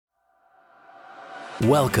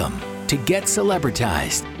Welcome to Get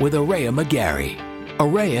Celebritized with Araya McGarry.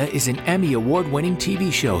 Araya is an Emmy Award-winning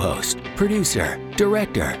TV show host, producer,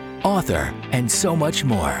 director, author, and so much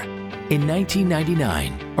more. In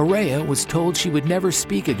 1999, Araya was told she would never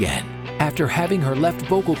speak again after having her left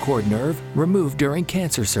vocal cord nerve removed during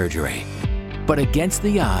cancer surgery. But against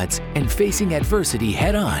the odds and facing adversity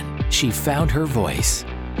head-on, she found her voice,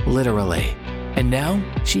 literally. And now,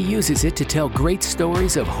 she uses it to tell great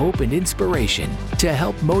stories of hope and inspiration to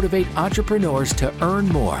help motivate entrepreneurs to earn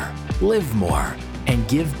more, live more, and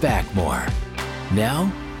give back more. Now,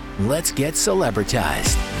 let's get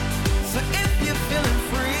celebritized. So if you're feeling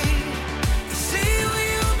free to see what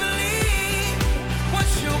you believe,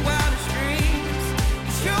 what's your wildest dreams?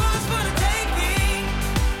 It's yours for the taking.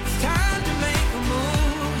 It's time to make a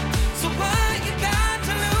move. So what you got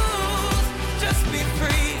to lose? Just be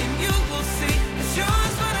free and you will see. It's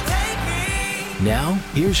yours for the taking. Now,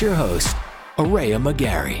 here's your host, Araya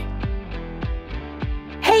McGarry.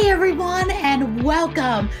 Hey everyone, and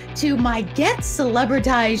welcome to my Get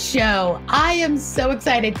Celebritized show. I am so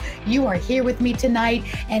excited you are here with me tonight.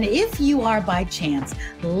 And if you are by chance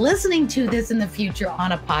listening to this in the future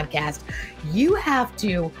on a podcast, you have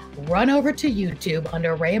to run over to YouTube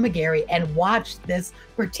under Araya McGarry and watch this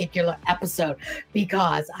particular episode,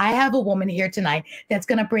 because I have a woman here tonight that's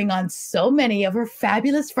going to bring on so many of her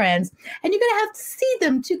fabulous friends, and you're going to have to see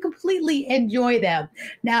them to completely enjoy them.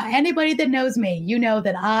 Now, anybody that knows me, you know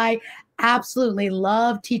that I absolutely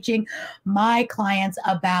love teaching my clients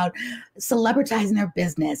about celebritizing their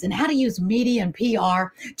business and how to use media and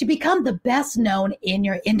PR to become the best known in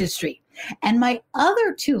your industry. And my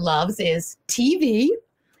other two loves is TV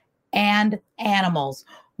and animals.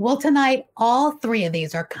 Well, tonight, all three of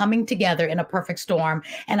these are coming together in a perfect storm,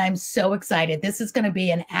 and I'm so excited. This is going to be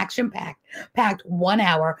an action-packed 1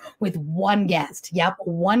 hour with one guest. Yep,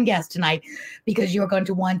 one guest tonight, because you're going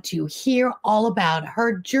to want to hear all about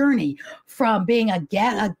her journey from being a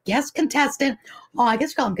guest contestant. Oh, I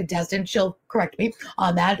guess call him contestant. She'll correct me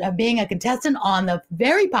on that. Being a contestant on the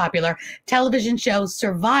very popular television show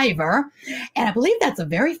Survivor. And I believe that's the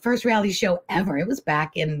very first reality show ever. It was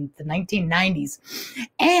back in the 1990s.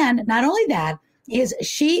 And not only that,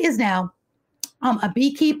 she is now a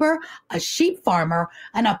beekeeper, a sheep farmer,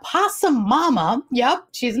 an opossum mama. Yep,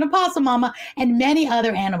 she's an opossum mama, and many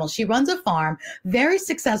other animals. She runs a farm, very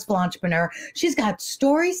successful entrepreneur. She's got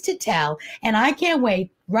stories to tell, and I can't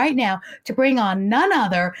wait right now to bring on none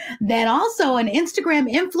other than also an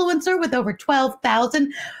Instagram influencer with over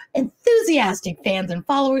 12,000 enthusiastic fans and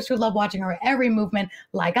followers who love watching her every movement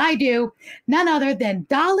like I do. None other than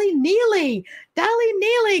Dolly Neely. Dolly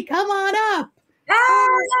Neely, come on up.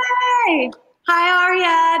 Hi! Hi,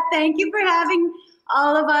 Araya. Thank you for having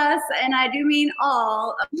all of us, and I do mean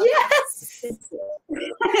all of Yes!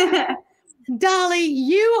 us. Dolly,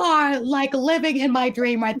 you are like living in my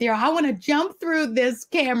dream right there. I want to jump through this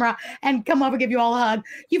camera and come over and give you all a hug.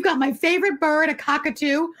 You've got my favorite bird, a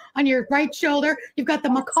cockatoo, on your right shoulder. You've got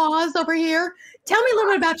the macaws over here. Tell me a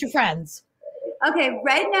little bit about your friends. Okay,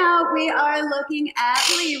 right now we are looking at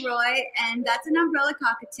Leroy, and that's an umbrella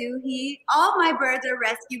cockatoo. All my birds are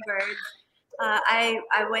rescue birds.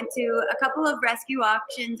 I went to a couple of rescue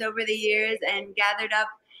auctions over the years and gathered up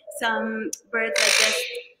some birds that just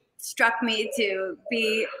struck me to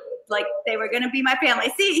be like they were going to be my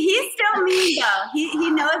family. See, he's still mean though.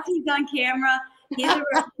 He knows he's on camera. He's a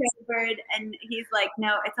rescue bird, and he's like,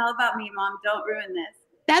 no, it's all about me, Mom. Don't ruin this.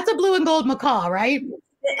 That's a blue and gold macaw, right?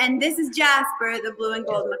 And this is Jasper, the blue and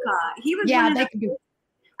gold macaw. He was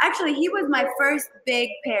actually, he was my first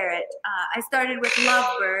big parrot. I started with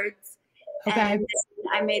lovebirds. Okay. And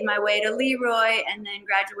I made my way to Leroy and then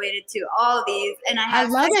graduated to all these. And I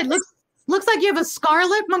love it. Looks like you have a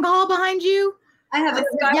scarlet macaw behind you. I have a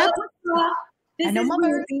scarlet macaw. I know my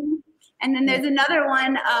bird. And then there's another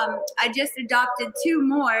one. I just adopted two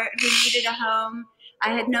more who needed a home.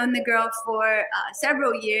 I had known the girl for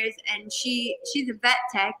several years, and she's a vet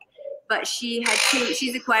tech, but she's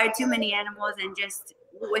acquired too many animals, and just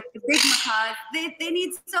with the big macaws, they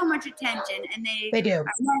need so much attention, and they do. are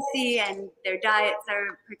messy, and their diets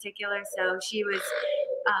are particular. So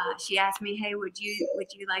she asked me, hey, would you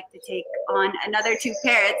like to take on another two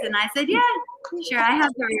parrots? And I said, yeah, sure. I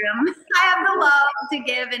have the room. I have the love to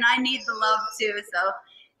give, and I need the love too. So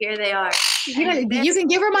here they are. You can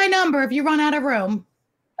give her my number if you run out of room.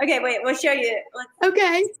 Okay, wait, we'll show you.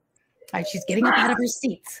 Okay. All right, she's getting up out of her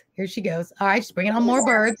seats. Here she goes. All right, she's bringing on more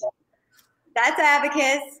birds. That's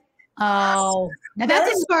Abacus. Oh, now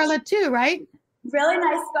that's a scarlet too, right? Really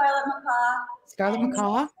nice scarlet macaw. Scarlet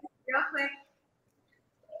macaw. Real quick.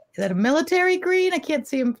 Is that a military green? I can't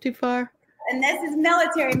see him too far. And this is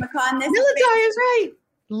military macaw. And this Military is right.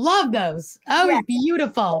 Love those. Oh, Yeah.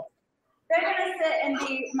 beautiful. they're gonna sit and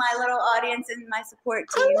be my little audience and my support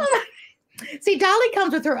I team. love it. See, Dolly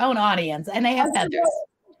comes with her own audience, and they have feathers.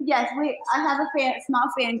 Yes, I have a small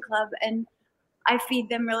fan club, and I feed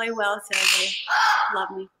them really well, so they love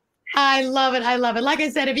me. I love it. I love it. Like I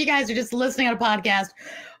said, if you guys are just listening on a podcast,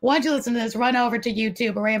 once you listen to this, run over to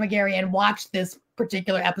YouTube, Araya McGarry, and watch this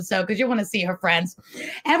particular episode because you want to see her friends.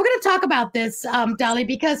 And we're going to talk about this, Dolly,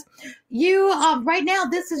 because you right now,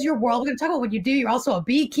 this is your world. We're going to talk about what you do. You're also a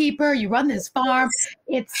beekeeper. You run this farm.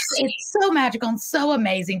 It's so magical and so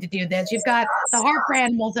amazing to do this. You've got the heart for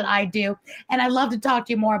animals that I do. And I'd love to talk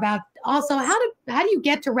to you more about also how do you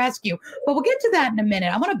get to rescue? But we'll get to that in a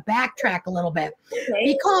minute. I want to backtrack a little bit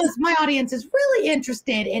because my audience is really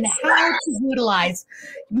interested in how to utilize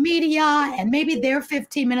media and maybe their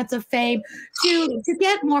 15 minutes of fame to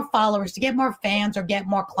get more followers, to get more fans, or get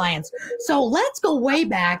more clients. So let's go way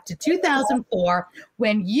back to 2004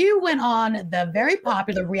 when you went on the very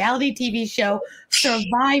popular reality TV show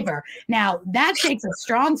Survivor. Now, that takes a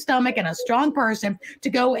strong stomach and a strong person to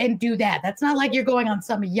go and do that. That's not like you're going on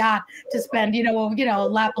some yacht to spend, a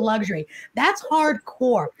lap of luxury. That's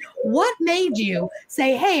hardcore. What made you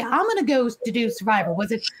say, hey, I'm going to go to do Survivor?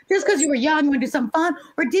 Was it just because you were young, you want to do something fun?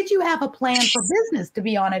 Or did you have a plan for business to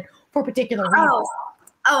be on it for particular reasons?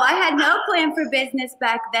 I had no plan for business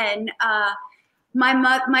back then.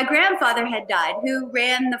 My grandfather had died, who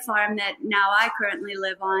ran the farm that now I currently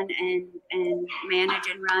live on and manage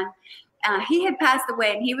and run. He had passed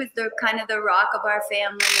away, and he was the kind of the rock of our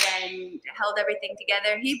family and held everything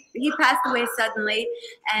together. He passed away suddenly,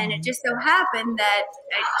 and it just so happened that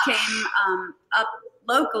it came up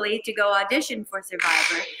locally to go audition for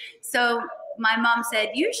Survivor. So my mom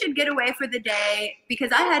said, you should get away for the day,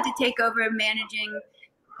 because I had to take over managing.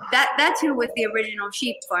 That's who was the original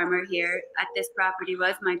sheep farmer here at this property,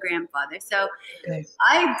 was my grandfather. So Okay.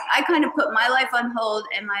 I kind of put my life on hold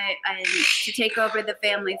and to take over the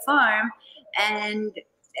family farm. And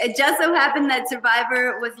it just so happened that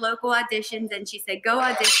Survivor was local auditions, and she said, go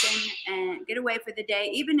audition and get away for the day.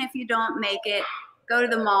 Even if you don't make it, go to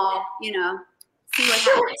the mall, see what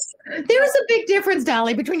happens. There was a big difference,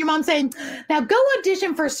 Dolly, between your mom saying, now go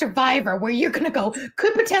audition for Survivor, where you're going to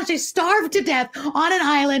could potentially starve to death on an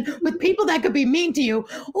island with people that could be mean to you,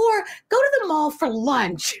 or go to the mall for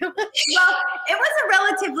lunch. Well, it was a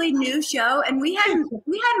relatively new show, and we hadn't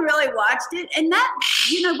really watched it. And that,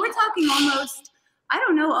 we're talking almost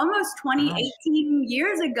 20, 18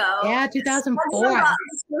 years ago. Yeah, 2004.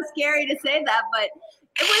 It's so scary to say that, but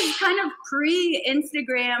it was kind of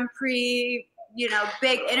pre-Instagram,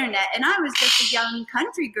 big internet. And I was just a young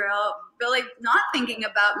country girl, really not thinking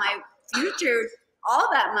about my future all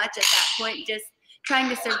that much at that point, just trying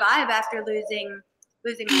to survive after losing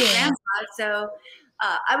my grandpa. So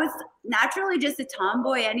I was naturally just a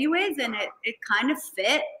tomboy anyways, and it kind of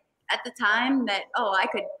fit at the time that, I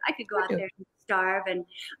could go out there and starve. And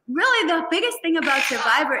really the biggest thing about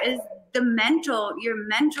Survivor is your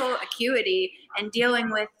mental acuity and dealing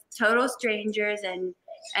with total strangers. And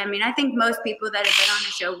I mean, I think most people that have been on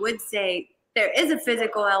the show would say there is a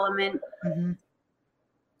physical element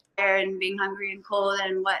there, and being hungry and cold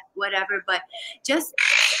and whatever, but just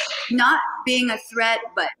not being a threat,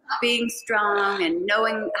 but being strong and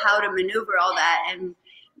knowing how to maneuver all that. And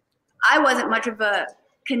I wasn't much of a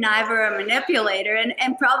conniver or manipulator,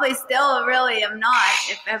 and probably still really am not,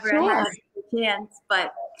 if ever I had a chance.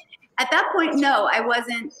 But at that point, no, I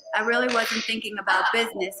really wasn't thinking about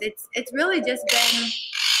business. It's really just been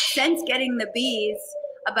since getting the bees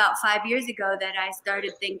about 5 years ago that I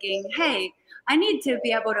started thinking, hey, I need to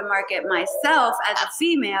be able to market myself as a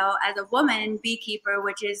female, as a woman beekeeper,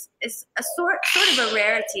 which is a sort of a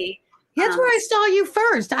rarity. That's where I saw you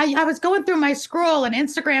first. I was going through my scroll, and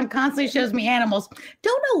Instagram constantly shows me animals.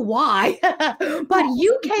 Don't know why, but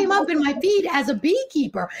you came up in my feed as a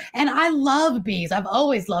beekeeper, and I love bees. I've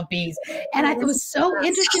always loved bees, and it was so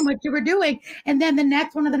interesting what you were doing. And then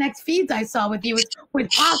one of the next feeds I saw with you was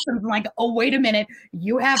with possums. I'm like, oh, wait a minute,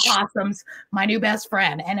 you have possums, my new best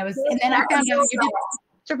friend. And then I found out you did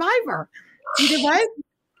Survivor. You did what?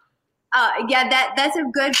 Yeah, that's a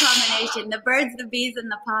good combination. The birds, the bees,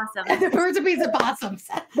 and the possums. The birds, the bees, and possums.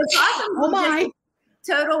 The possums Oh my!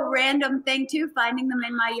 Total random thing too. Finding them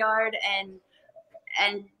in my yard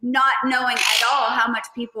and not knowing at all how much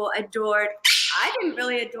people adored. I didn't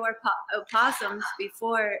really adore opossums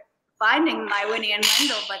before finding my Winnie and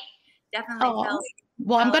Wendell, but definitely Oh, felt.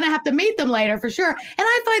 well, I'm going to have to meet them later for sure. And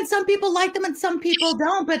I find some people like them and some people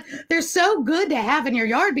don't, but they're so good to have in your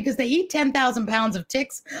yard because they eat 10,000 pounds of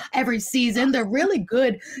ticks every season. They're really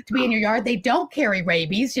good to be in your yard. They don't carry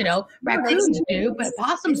rabies, raccoons do, but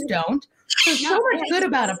possums don't. There's so much good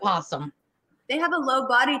about a possum. They have a low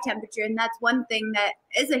body temperature, and that's one thing that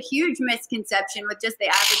is a huge misconception with just the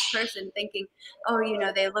average person thinking, oh,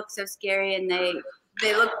 they look so scary and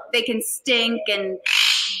they can stink and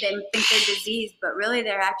they think they're diseased, but really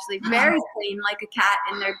they're actually very clean, like a cat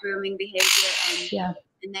in their grooming behavior.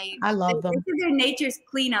 And I love them. They're nature's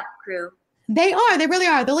cleanup crew. They are. They really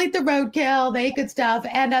are. They'll eat the roadkill. They eat good stuff.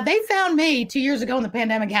 And they found me 2 years ago when the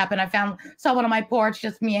pandemic happened. I saw one on my porch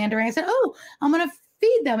just meandering. I said, oh, I'm going to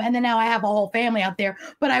feed them. And then now I have a whole family out there.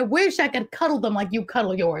 But I wish I could cuddle them like you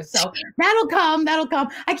cuddle yours. So that'll come. That'll come.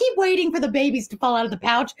 I keep waiting for the babies to fall out of the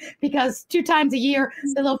pouch because 2 times a year,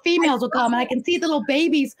 the little females will come. And I can see the little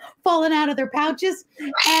babies falling out of their pouches.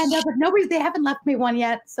 And but they haven't left me one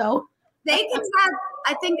yet. So they can have,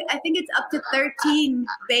 I think it's up to 13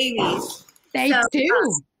 babies. They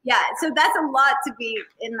do. Yeah, so that's a lot to be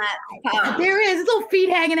in that pouch. There is little feet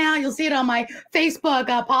hanging out. You'll see it on my Facebook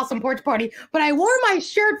Possum Porch Party. But I wore my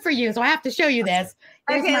shirt for you, so I have to show you this.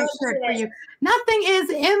 Here's my shirt for you. Nothing is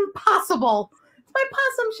impossible. It's my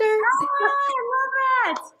possum shirt. Oh, I love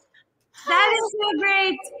that. That is so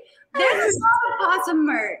great. There's a lot of possum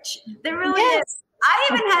merch. There really is. I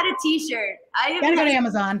even had a T-shirt. Gotta go to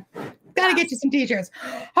Amazon. Gotta get you some T-shirts.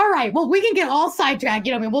 All right. Well, we can get all sidetracked.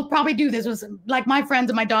 We'll probably do this. Like my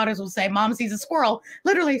friends and my daughters will say, Mom sees a squirrel.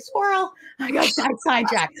 Literally, squirrel. I got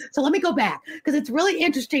sidetracked. So let me go back because it's really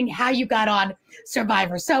interesting how you got on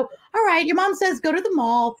Survivor. So, all right. Your mom says go to the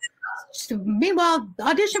mall. Meanwhile,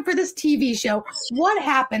 audition for this TV show. What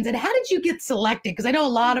happens and how did you get selected? Because I know a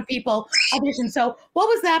lot of people audition. So what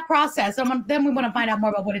was that process? Then we want to find out more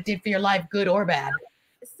about what it did for your life, good or bad.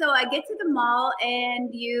 So I get to the mall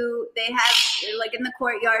and they have like in the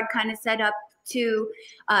courtyard kind of set up to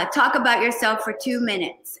talk about yourself for 2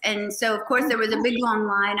 minutes. And so of course there was a big long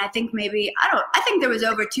line. I think there was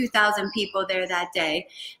over 2,000 people there that day.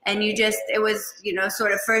 And it was,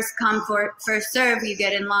 sort of first come, first serve. You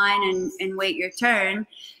get in line and wait your turn.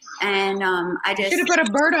 And I just should have put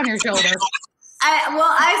a bird on your shoulder.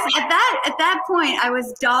 At that point I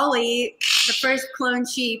was Dolly, the first clone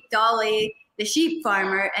sheep, Dolly, the sheep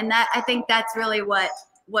farmer, and I think that's really what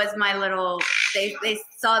was my little. They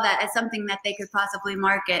saw that as something that they could possibly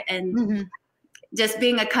market, and just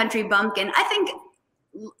being a country bumpkin. I think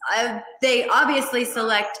they obviously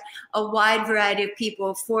select a wide variety of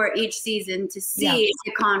people for each season to see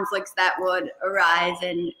the conflicts that would arise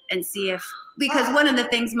and see if, because one of the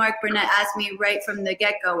things Mark Burnett asked me right from the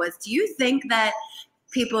get-go was, do you think that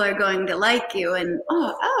people are going to like you? And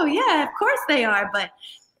oh yeah, of course they are, but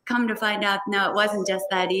come to find out, no, it wasn't just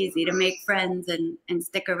that easy to make friends and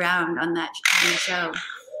stick around on that show.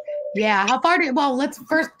 Yeah. How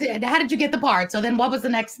did you get the part? So then what was the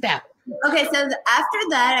next step? Okay. So after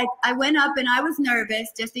that, I went up and I was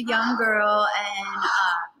nervous, just a young girl. And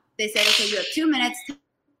they said, okay, you have 2 minutes.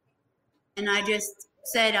 And I just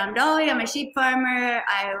said, I'm Dolly, I'm a sheep farmer.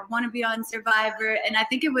 I want to be on Survivor. And I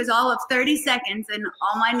think it was all of 30 seconds and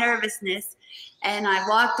all my nervousness. And I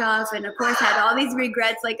walked off and, of course, had all these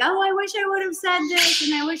regrets like, oh, I wish I would have said this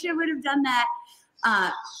and I wish I would have done that.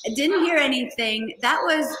 I didn't hear anything. That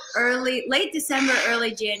was late December,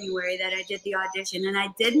 early January that I did the audition. And I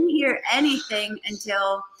didn't hear anything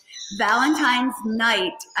until Valentine's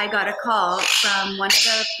night. I got a call from one of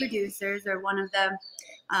the producers or one of the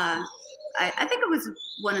I think it was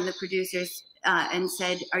one of the producers and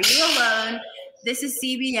said, are you alone? This is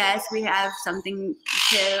CBS. We have something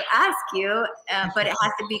to ask you, but it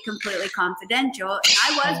has to be completely confidential. And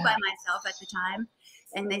I was by myself at the time.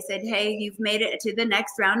 And they said, hey, you've made it to the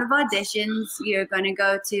next round of auditions. You're going to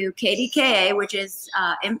go to KDKA, which is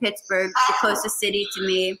in Pittsburgh, the closest city to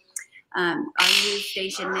me, our news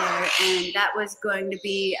station there. And that was going to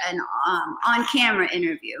be an on-camera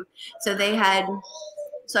interview.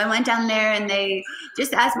 So I went down there and they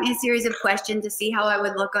just asked me a series of questions to see how I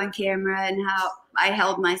would look on camera and how I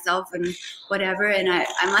held myself and whatever. And I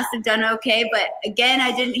must have done okay. But again,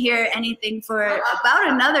 I didn't hear anything for about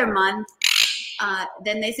another month.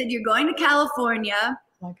 Then they said, you're going to California.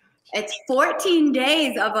 Oh, it's 14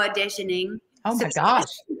 days of auditioning. Oh my gosh.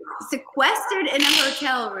 Sequestered in a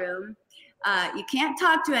hotel room. You can't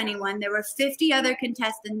talk to anyone. There were 50 other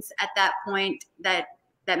contestants at that point that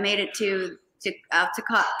made it to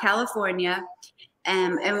California,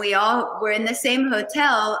 and we all were in the same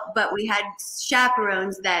hotel, but we had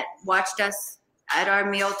chaperones that watched us at our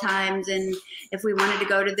meal times, and if we wanted to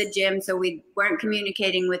go to the gym, so we weren't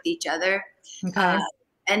communicating with each other. Okay.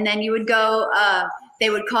 And then you would go, they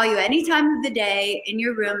would call you any time of the day in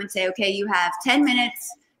your room and say, okay, you have 10 minutes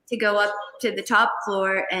to go up to the top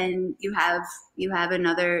floor, and you have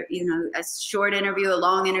another, a short interview, a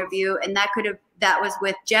long interview. And that was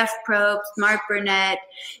with Jeff Probst, Mark Burnett,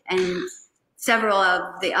 and several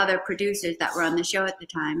of the other producers that were on the show at the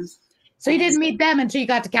time. So you didn't meet them until you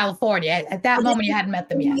got to California. At that moment, you hadn't met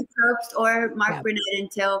them yet. Probst or Mark Burnett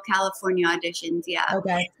until California auditions, yeah.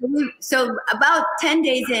 Okay. So about 10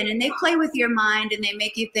 days in, and they play with your mind, and they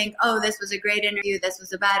make you think, oh, this was a great interview, this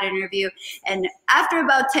was a bad interview. And after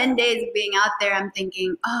about 10 days of being out there, I'm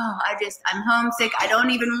thinking, oh, I'm homesick. I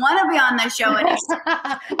don't even want to be on the show anymore.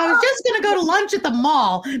 I was just going to go to lunch at the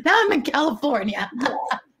mall. Now I'm in California.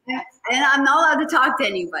 And I'm not allowed to talk to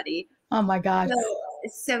anybody. Oh, my gosh.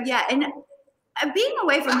 So yeah, and being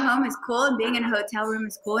away from home is cool, and being in a hotel room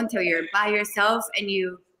is cool until you're by yourself and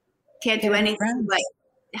you can't do anything but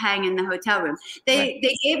hang in the hotel room. They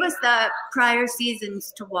gave us the prior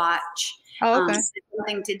seasons to watch. Oh, okay.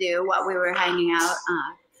 Something to do while we were hanging out.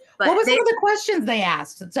 But what was some of the questions they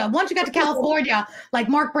asked? So once you got to California, like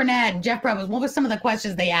Mark Burnett and Jeff Probst, what were some of the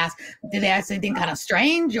questions they asked? Did they ask anything kind of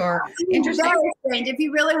strange or interesting? Very strange. If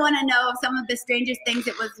you really want to know some of the strangest things,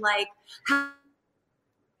 it was like, how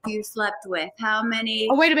you slept with, how many.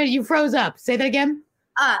 Oh, wait a minute, you froze up. Say that again.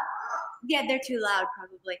 Yeah, they're too loud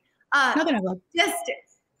probably. No, they're not loud. Just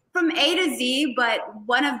from A to Z, but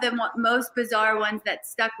one of the most bizarre ones that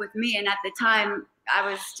stuck with me, and at the time I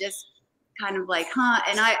was just kind of like, huh,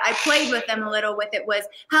 and I played with them a little with it, was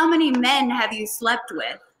how many men have you slept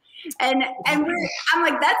with? And I'm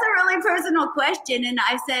like, that's a really personal question. And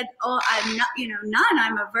I said, oh, I'm not, none,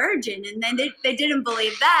 I'm a virgin. And then they didn't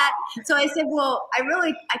believe that. So I said, well, I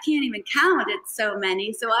can't even count. It's so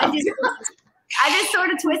many. So I just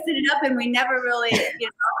sort of twisted it up, and we never really,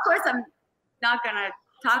 of course I'm not going to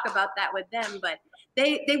talk about that with them, but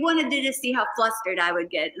they wanted to just see how flustered I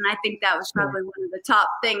would get. And I think that was probably one of the top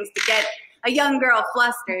things to get a young girl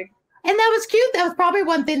flustered. And that was cute. That was probably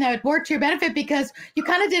one thing that would work to your benefit, because you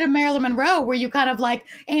kind of did a Marilyn Monroe where you kind of like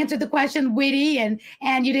answered the question witty, and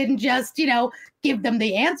you didn't just, give them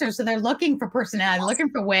the answer. So they're looking for personality, looking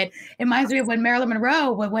for wit. It reminds me of when Marilyn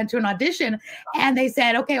Monroe went to an audition and they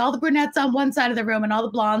said, okay, all the brunettes on one side of the room and all the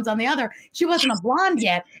blondes on the other. She wasn't a blonde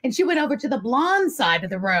yet. And she went over to the blonde side of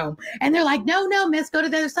the room. And they're like, no, miss, go to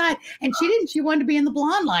the other side. And she didn't. She wanted to be in the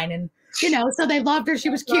blonde line. And, so they loved her. She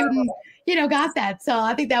was cute and, got that. So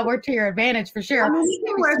I think that worked to your advantage for sure. I mean, you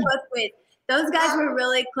can work both ways. Those guys were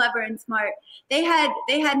really clever and smart. They had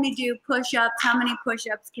me do push-ups. How many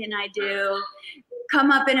push-ups can I do?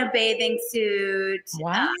 Come up in a bathing suit.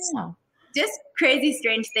 Wow. Just crazy,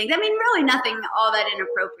 strange things. I mean, really nothing all that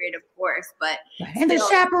inappropriate, of course, but. And the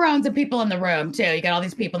chaperones and people in the room too. You got all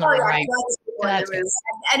these people in the room, right?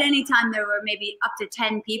 At any time, there were maybe up to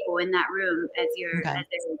 10 people in that room as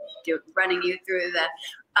they're running you through the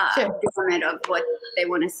gamut of what they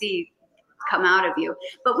want to see come out of you.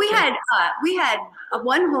 But we had a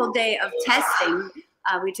one whole day of testing.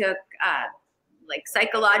 We took like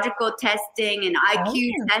psychological testing and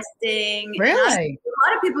IQ testing. Really? A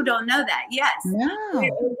lot of people don't know that. Yes. No.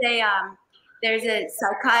 There's a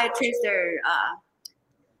psychiatrist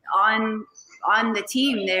on the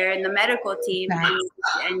team there, in the medical team,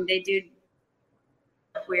 and they do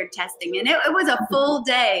weird testing. And it was a full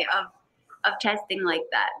day of testing like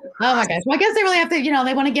that. Oh my gosh. Well, I guess they really have to,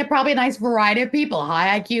 they want to get probably a nice variety of people,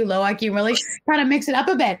 high IQ, low IQ, really kind of mix it up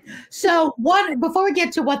a bit. So before we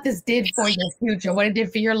get to what this did for your future, what it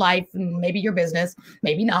did for your life and maybe your business,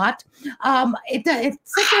 maybe not. It's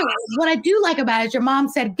such what I do like about it is your mom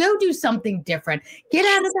said, go do something different, get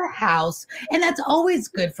out of the house. And that's always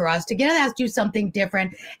good for us to get out of the house, do something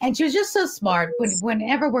different. And she was just so smart.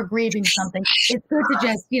 Whenever we're grieving something, it's good to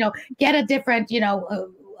just, get a different,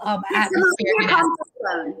 atmosphere.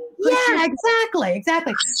 Yeah, exactly.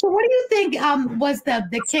 So what do you think was the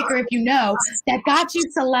kicker, if that got you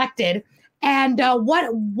selected, and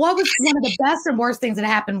what was one of the best and worst things that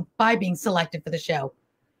happened by being selected for the show?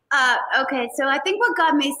 Okay, so I think what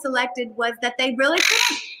got me selected was that they really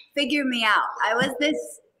couldn't figure me out. I was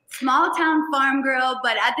this small town farm girl,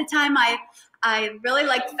 but at the time I really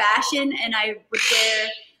liked fashion, and I would wear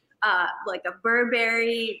like a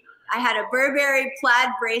Burberry. I had a Burberry plaid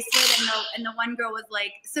bracelet, and the one girl was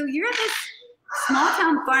like, so you're this small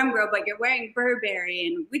town farm girl, but you're wearing Burberry,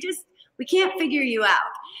 and we can't figure you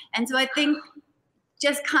out. And so I think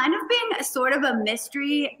just kind of being a sort of a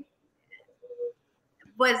mystery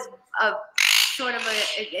was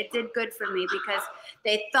it did good for me, because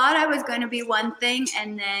they thought I was going to be one thing,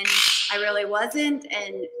 and then I really wasn't.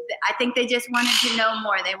 And I think they just wanted to know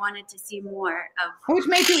more. They wanted to see more of. Which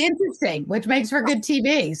makes you interesting, which makes for good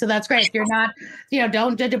TV. So that's great. You're not,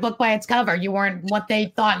 don't judge a book by its cover. You weren't what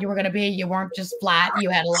they thought you were going to be. You weren't just flat. You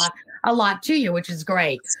had a lot to you, which is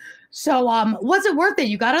great. So was it worth it?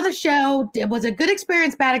 You got on the show. Was it a good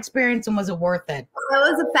experience, bad experience, and was it worth it? It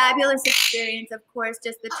was a fabulous experience, of course,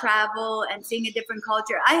 just the travel and seeing a different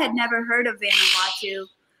culture. I had never heard of Vanuatu.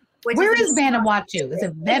 Where is Vanuatu? Is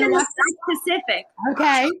it Vanuatu? South Pacific.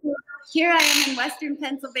 Okay. Here I am in Western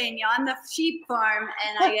Pennsylvania on the sheep farm,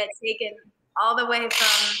 and I get taken all the way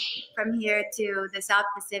from here to the South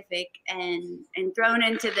Pacific and thrown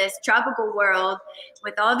into this tropical world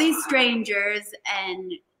with all these strangers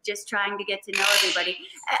and just trying to get to know everybody.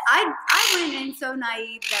 I went in so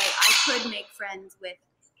naive that I could make friends with.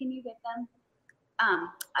 Can you get them?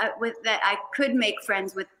 I could make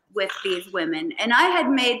friends with these women, and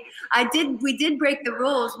we did break the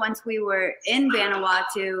rules once we were in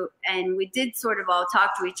Vanuatu, and we did sort of all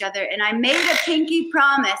talk to each other. And I made a pinky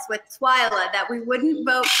promise with Twyla that we wouldn't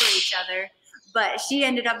vote for each other, but she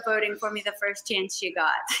ended up voting for me the first chance she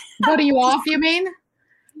got. Voting you off, you mean?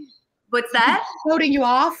 What's that? Voting you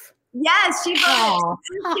off? Yes, she voted.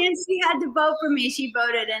 The chance she had to vote for me, she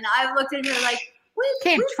voted, and I looked at her like,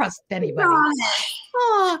 can't trust anybody.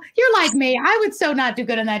 Oh, you're like me. I would so not do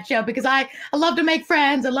good on that show because I love to make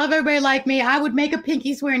friends. I love everybody like me. I would make a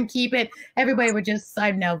pinky swear and keep it. Everybody would just,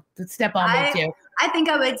 step on me too. I think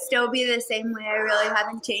I would still be the same way. I really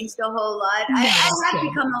haven't changed a whole lot. I have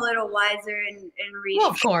become a little wiser in reading.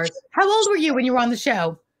 Well, of course. How old were you when you were on the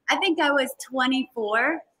show? I think I was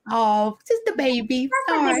 24. Oh, just a baby.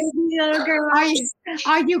 All right. Little girl.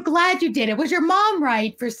 Are you glad you did it? Was your mom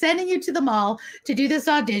right for sending you to the mall to do this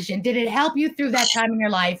audition? Did it help you through that time in your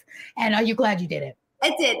life? And are you glad you did it?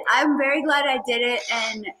 It did. I'm very glad I did it.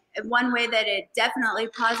 And one way that it definitely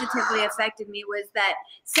positively affected me was that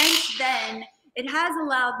since then, it has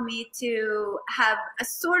allowed me to have a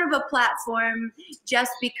sort of a platform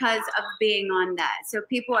just because of being on that. So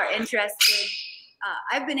people are interested.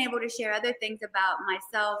 I've been able to share other things about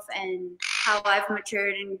myself and how I've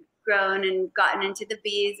matured and grown and gotten into the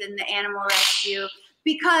bees and the animal rescue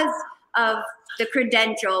because of the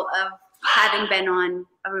credential of having been on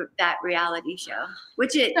that reality show,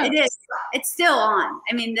 which it is. It's still on.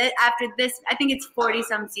 I mean, after this, I think it's 40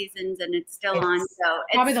 some seasons and it's still on. So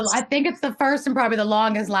I think it's the first and probably the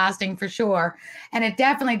longest lasting for sure. And it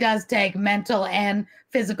definitely does take mental and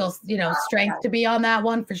physical, strength to be on that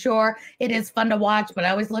one for sure. It is fun to watch, but I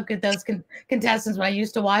always look at those contestants when I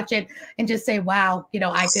used to watch it and just say, wow,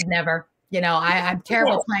 I could never. I'm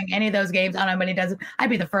terrible playing any of those games. I don't know how many does it. I'd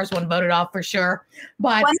be the first one voted off for sure.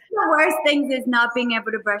 But one of the worst things is not being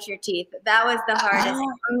able to brush your teeth. That was the hardest.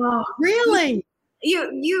 Oh, really?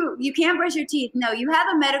 You can't brush your teeth. No, you have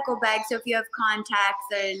a medical bag. So if you have contacts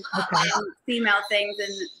and female things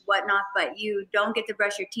and whatnot, but you don't get to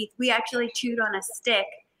brush your teeth. We actually chewed on a stick,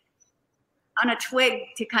 on a twig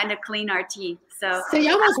to kind of clean our teeth. So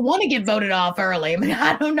you almost want to get voted off early. I mean,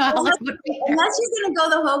 I don't know. Unless you're going to go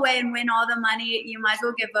the whole way and win all the money, you might as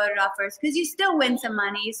well get voted off first because you still win some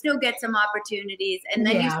money. You still get some opportunities. And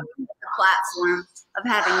then you still get the platform of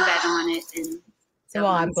having been on it. And well,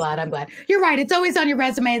 I'm glad. You're right. It's always on your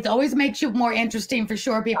resume. It always makes you more interesting for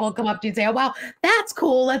sure. People come up to you and say, oh, wow, that's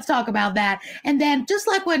cool. Let's talk about that. And then just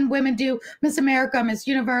like when women do Miss America, Miss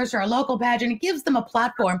Universe, or a local pageant, it gives them a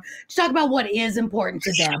platform to talk about what is important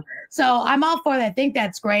to them. So I'm all for that. I think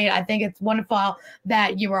that's great. I think it's wonderful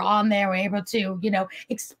that you were on there, were able to,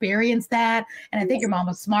 experience that. And I think your mom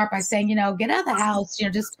was smart by saying, get out of the house,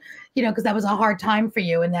 just, because that was a hard time for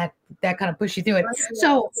you and that kind of pushed you through it.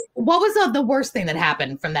 So what was the worst thing that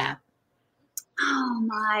happened from that? Oh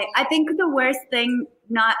my, I think the worst thing,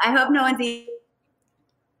 I hope no one's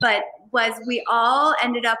but was we all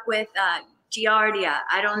ended up with Giardia.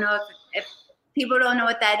 I don't know if people don't know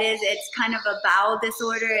what that is. It's kind of a bowel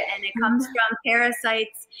disorder and it comes from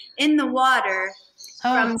parasites in the water.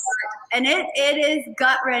 And it is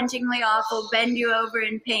gut-wrenchingly awful, bend you over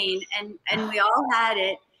in pain. And we all had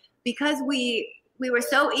it because we were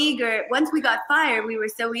so eager. Once we got fired, we were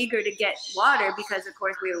so eager to get water because, of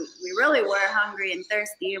course, we really were hungry and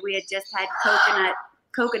thirsty. We had just had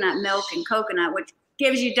coconut milk and coconut, which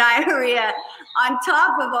gives you diarrhea on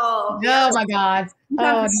top of all. Oh, my God.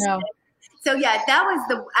 Oh, no. So, yeah, that was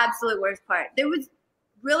the absolute worst part. There was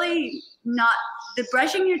really not the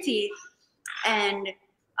brushing your teeth and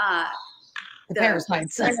the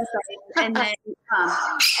parasites. and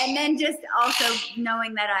then just also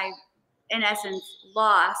knowing that I, in essence,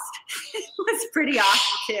 lost was pretty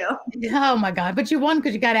awful too. Oh my God! But you won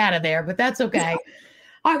because you got out of there. But that's okay.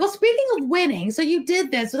 All right. Well, speaking of winning, so you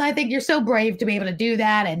did this, and I think you're so brave to be able to do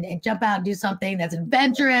that and jump out and do something that's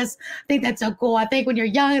adventurous. I think that's so cool. I think when you're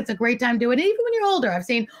young, it's a great time to do it. And even when you're older, I've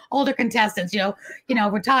seen older contestants,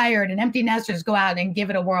 retired and empty nesters go out and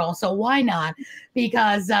give it a whirl. So why not?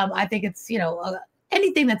 Because I think it's,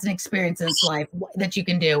 anything that's an experience in this life that you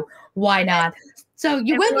can do. Why not? So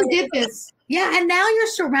you did this. Yeah, and now you're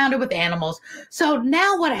surrounded with animals. So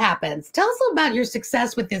now what happens? Tell us about your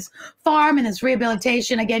success with this farm and this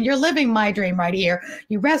rehabilitation. Again, you're living my dream right here.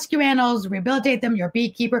 You rescue animals, rehabilitate them, you're a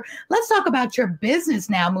beekeeper. Let's talk about your business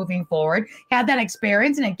now moving forward. You had that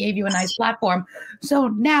experience and it gave you a nice platform. So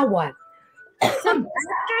now what? So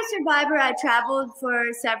after Survivor, I traveled for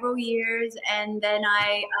several years, and then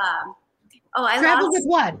I traveled with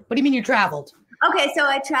what? What do you mean you traveled? Okay, so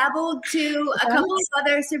I traveled to a couple of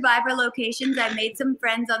other Survivor locations. I made some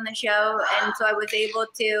friends on the show, and so I was able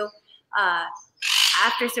to,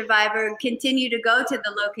 after Survivor, continue to go to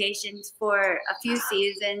the locations for a few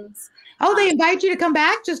seasons. Oh, they invite you to come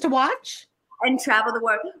back just to watch? And travel the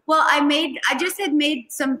world. Well, I just had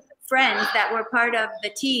made some friends that were part of the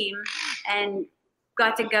team and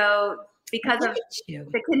got to go because of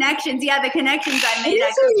the connections. Yeah, the connections I made.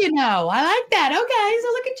 I like that. Okay, so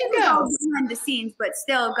look at you go. Behind the scenes, but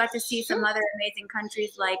still got to see some other amazing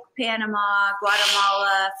countries like Panama,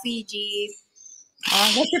 Guatemala, Fiji.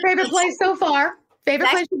 What's your favorite place so far?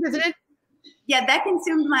 Favorite place you visited? Yeah, that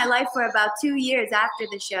consumed my life for about 2 years after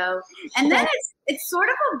the show. And then it's sort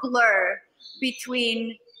of a blur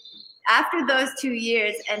between after those 2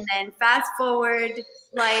 years and then fast forward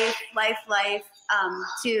life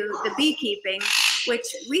to the beekeeping, which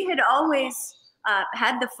we had always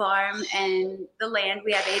had the farm and the land.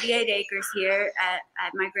 We have 88 acres here at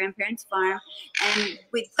my grandparents' farm, and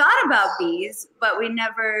we thought about bees, but we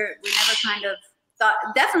never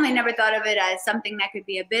definitely never thought of it as something that could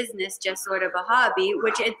be a business, just sort of a hobby,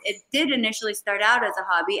 which it did initially start out as a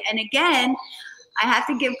hobby. And again, I have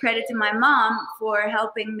to give credit to my mom for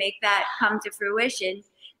helping make that come to fruition,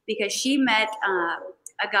 because she met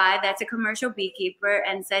a guy that's a commercial beekeeper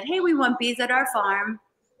and said, hey, we want bees at our farm.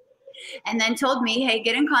 And then told me, hey,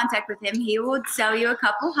 get in contact with him. He will sell you a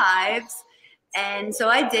couple hives. And so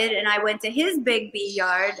I did, and I went to his big bee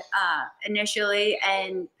yard initially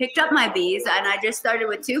and picked up my bees, and I just started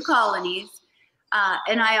with 2 colonies.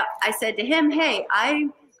 And I said to him, hey,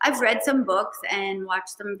 I've read some books and watched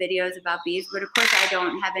some videos about bees, but of course I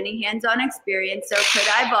don't have any hands-on experience, so could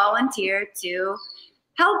I volunteer to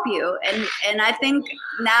help you? And I think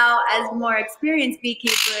now, as more experienced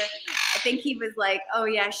beekeeper, I think he was like, oh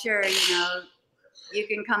yeah, sure, you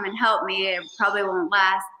can come and help me. It probably won't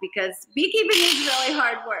last, because beekeeping is really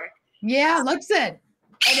hard work. Yeah, looks it.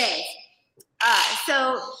 It is.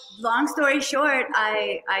 So long story short,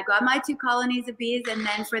 I got my 2 colonies of bees, and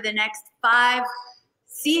then for the next 5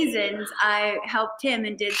 seasons, I helped him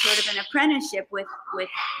and did sort of an apprenticeship with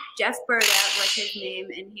Jeff Berta was his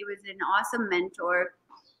name, and he was an awesome mentor,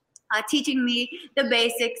 teaching me the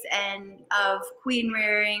basics of queen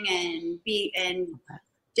rearing and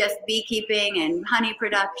just beekeeping and honey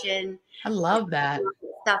production. I love that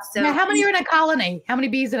stuff. So now, how many are in a colony? How many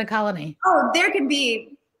bees in a colony? Oh, there can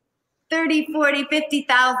be 30, 40,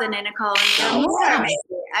 50,000 in a colony.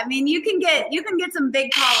 I mean, you can get some big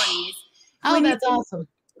colonies. Oh, that's awesome.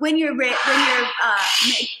 When you're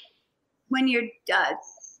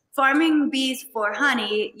farming bees for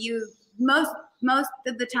honey, most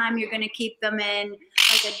of the time you're going to keep them in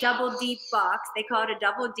like a double deep box. They call it a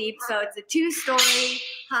double deep, so it's a 2-story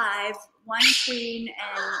hive, 1 queen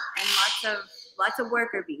and lots of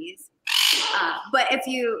worker bees. But if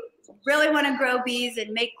you really want to grow bees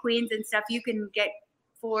and make queens and stuff, you can get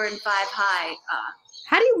 4 and 5 high.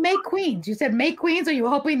 How do you make queens? You said make queens. Are you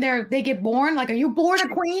hoping they get born? Like, are you born a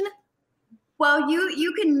queen? Well,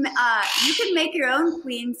 you can make your own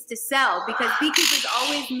queens to sell, because beekeepers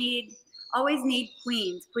always need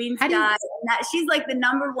queens. Queens die. She's like the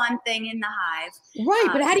 #1 thing in the hive. Right,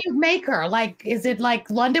 but how do you make her? Like, is it like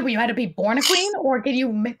London where you had to be born a queen, or can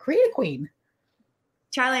you create a queen?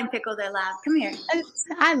 Charlie and Pickle, they're loud. Come here.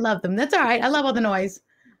 I love them. That's all right. I love all the noise.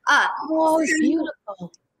 Oh, it's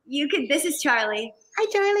beautiful. This is Charlie. Hi,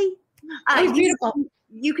 Charlie. It's beautiful.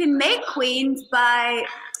 You can make queens by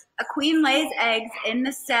a queen lays eggs in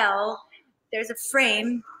the cell. There's a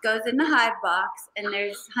frame, goes in the hive box, and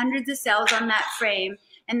there's hundreds of cells on that frame,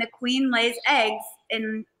 and the queen lays eggs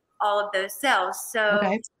in all of those cells. So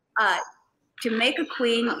to make a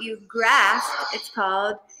queen, you graft, it's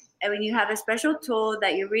called, and when you have a special tool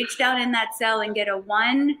that you reach down in that cell and get a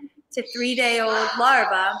 1 to 3 day old egg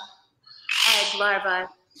larva.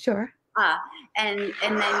 Sure. And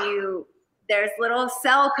then there's little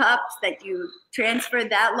cell cups that you transfer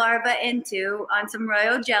that larva into on some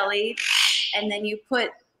royal jelly, and then you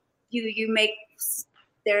make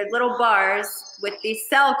their little bars with these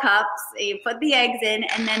cell cups. You put the eggs in,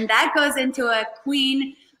 and then that goes into a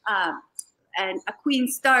queen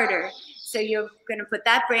starter. So you're going to put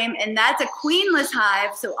that frame, and that's a queenless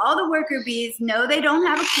hive. So all the worker bees know they don't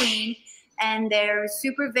have a queen, and they're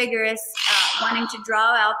super vigorous, wanting to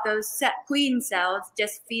draw out those queen cells,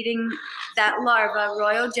 just feeding that larva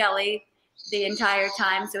royal jelly the entire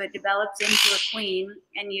time, so it develops into a queen,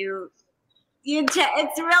 and it's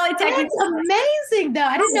really technical. That's amazing, though.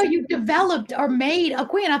 I didn't know you developed or made a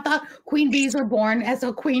queen. I thought queen bees were born as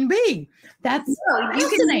a queen bee. That's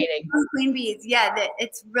fascinating. Queen bees, yeah.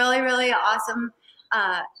 It's really, really awesome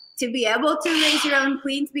to be able to raise your own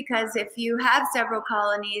queens, because if you have several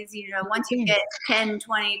colonies, once you get 10,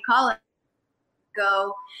 20 colonies,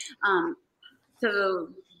 go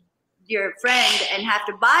to your friend and have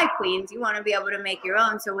to buy queens. You want to be able to make your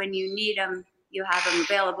own, so when you need them, you have them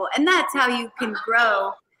available, and that's how you can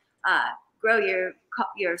grow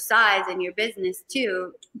your size and your business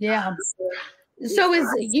too. Yeah. So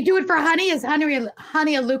you do it for honey? Is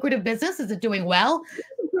honey a lucrative business? Is it doing well?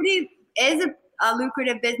 It is a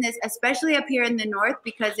lucrative business, especially up here in the north,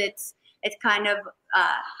 because it's kind of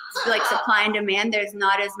like supply and demand. There's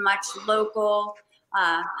not as much local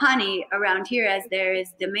honey around here as there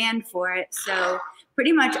is demand for it. So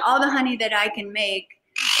pretty much all the honey that I can make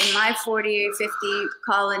in my 40 or 50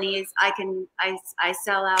 colonies, I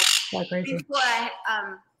sell out before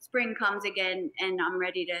spring comes again, and I'm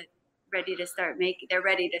ready to start making. They're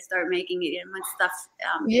ready to start making it when stuff.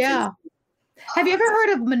 Yeah. Have you ever heard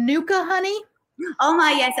of Manuka honey? Oh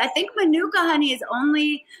my, yes. I think Manuka honey is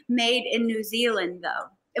only made in New Zealand, though.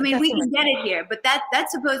 I mean, we can get it here, but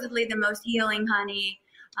that's supposedly the most healing honey.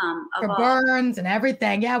 For burns and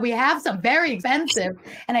everything. Yeah, we have some very expensive,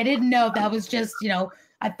 and I didn't know if that was just,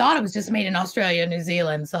 I thought it was just made in Australia, New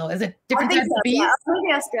Zealand. So is it different types of bees? Yeah,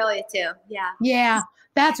 maybe Australia too. Yeah. Yeah,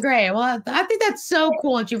 that's great. Well, I think that's so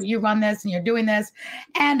cool that you run this and you're doing this.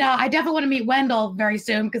 And I definitely want to meet Wendell very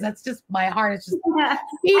soon, because that's just, my heart is just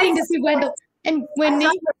beating to see Wendell and Wendy. I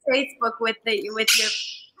saw your Facebook with your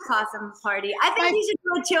possum party. I think you should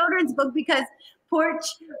do a children's book, because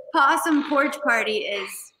possum porch party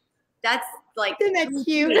that's like, isn't that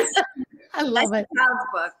cute? I love it. Child's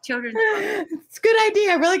book, children's book. It's a good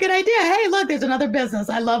idea, really good idea. Hey, look, there's another business.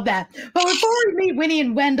 I love that. But before we meet Winnie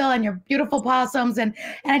and Wendell and your beautiful possums, and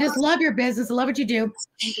I just love your business. I love what you do.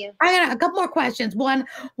 Thank you. I got a couple more questions. One,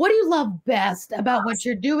 what do you love best about what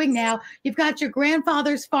you're doing now? You've got your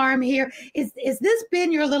grandfather's farm here. Is this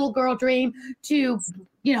been your little girl dream to,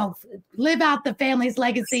 live out the family's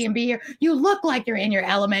legacy and be here? You look like you're in your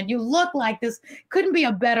element. You look like this couldn't be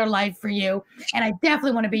a better life for you. And I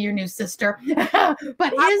definitely want to be your new sister. But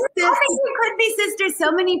I think we could be sisters.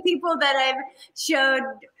 So many people that I've showed,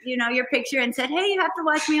 your picture and said, hey, you have to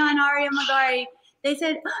watch me on Aria Magari. They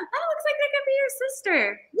said, that looks like that could be your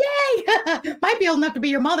sister. Yay! Might be old enough to be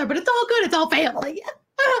your mother, but it's all good. It's all family.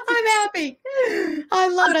 I'm happy. I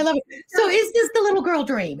love it. I love it. So is this the little girl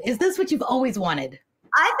dream? Is this what you've always wanted?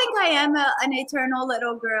 I think I am an eternal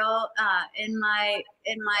little girl in my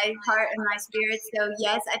heart and my spirit. So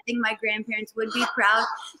yes, I think my grandparents would be proud.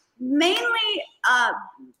 Mainly,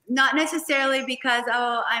 not necessarily because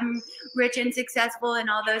I'm rich and successful and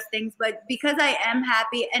all those things, but because I am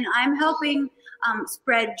happy and I'm helping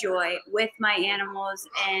spread joy with my animals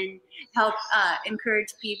and help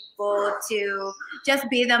encourage people to just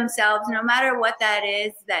be themselves, no matter what that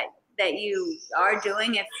is that you are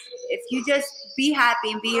doing. If you just be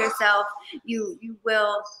happy and be yourself, you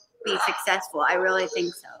will be successful. I really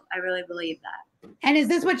think so. I really believe that. And is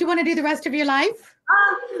this what you want to do the rest of your life?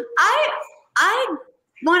 I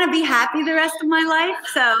want to be happy the rest of my life.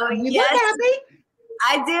 So yes, happy?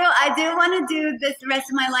 I do want to do this the rest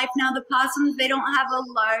of my life. Now the possums, they don't have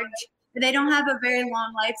a very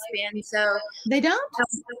long lifespan. So they don't?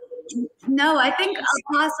 No, I think a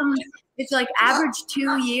possum, it's like average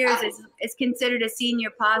 2 years is considered a senior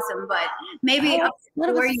possum, but maybe up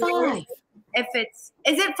to 4 years.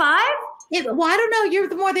 Is it 5? Well, I don't know.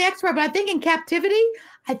 You're more the expert, but I think in captivity,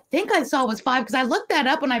 I think I saw was 5, because I looked that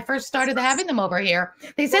up when I first started having them over here.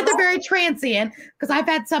 They said they're very transient, because I've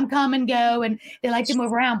had some come and go and they like to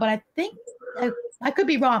move around, but I think I could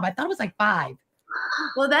be wrong, but I thought it was like 5.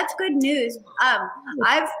 Well, that's good news.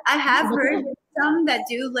 I have heard some that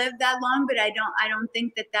do live that long, but I don't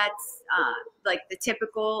think that's like the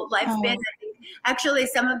typical lifespan. Actually,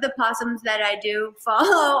 some of the possums that I do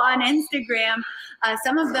follow on Instagram,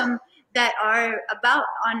 some of them that are about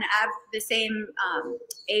on the same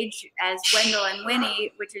age as Wendell and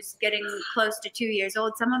Winnie, which is getting close to 2 years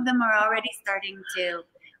old. Some of them are already starting to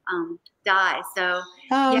die. So,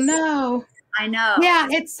 Oh, yes, no. I know. Yeah,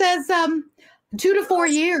 it says 2 to 4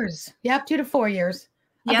 years. Yep, 2 to 4 years.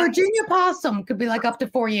 A Yep. Virginia possum could be like up to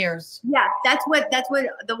 4 years. Yeah, that's what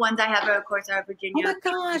the ones I have, of course, are Oh Virginia. my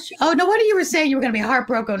gosh! Oh, no wonder you were saying you were going to be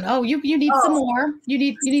heartbroken. Oh, you need some Oh. more. You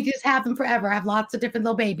need to just have them forever. Have lots of different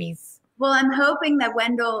little babies. Well, I'm hoping that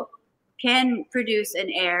Wendell can produce an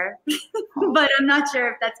heir, but I'm not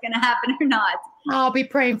sure if that's going to happen or not. I'll be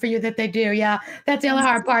praying for you that they do. Yeah, that's the only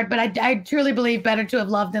hard part. But I truly believe better to have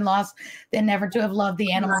loved and lost than never to have loved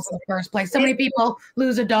the animals in the first place. So many people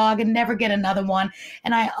lose a dog and never get another one.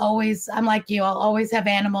 And I'm like you. I'll always have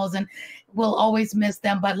animals and will always miss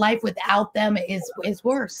them. But life without them is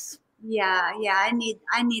worse. Yeah, I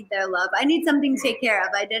need their love. I need something to take care of.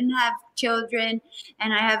 I didn't have children,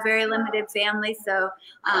 and I have very limited family. So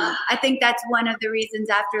I think that's one of the reasons,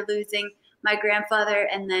 after losing my grandfather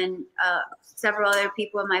and then several other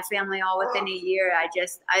people in my family all within a year,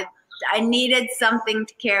 I needed something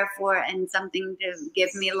to care for and something to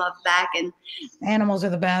give me love back. And Animals are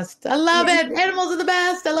the best. I love it. Animals are the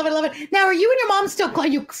best. I love it. Love it. Now, are you and your mom still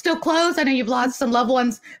close? I know you've lost some loved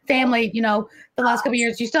ones, family, the last couple of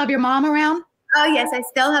years. Do you still have your mom around? Oh, yes, I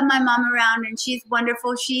still have my mom around, and she's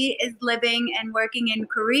wonderful. She is living and working in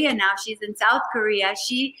Korea now. She's in South Korea.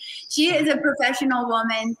 She is a professional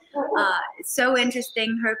woman. So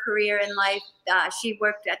interesting, her career in life. She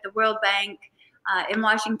worked at the World Bank in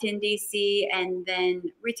Washington, D.C., and then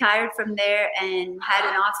retired from there and had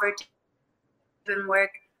an offer to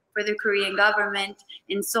work for the Korean government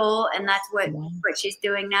in Seoul, and that's what she's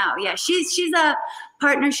doing now. Yeah, she's a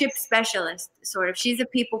partnership specialist, sort of. She's a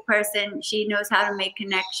people person. She knows how to make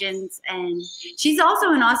connections, and she's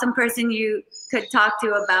also an awesome person you could talk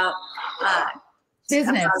to about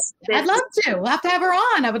business. I'd love to. We'll have to have her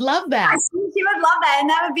on. I would love that. She would love that, and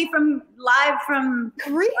that would be live from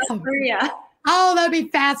Korea. Oh, that would be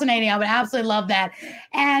fascinating. I would absolutely love that.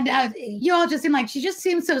 And you all just seem like she just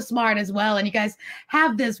seems so smart as well. And you guys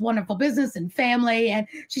have this wonderful business and family. And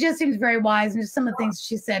she just seems very wise. And just some of the things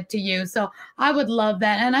she said to you. So I would love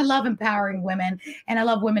that. And I love empowering women. And I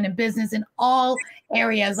love women in business in all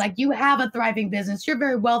areas. Like, you have a thriving business. You're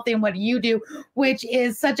very wealthy in what you do, which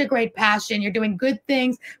is such a great passion. You're doing good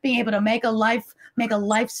things, being able to make a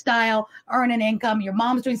lifestyle, earn an income. Your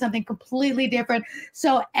mom's doing something completely different.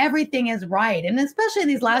 So everything is right. And especially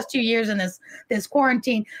these last 2 years in this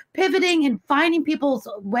quarantine, pivoting and finding people's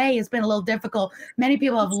way has been a little difficult. Many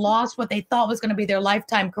people have lost what they thought was going to be their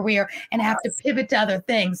lifetime career and have to pivot to other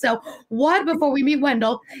things. So before we meet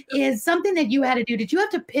Wendell, is something that you had to do? Did you have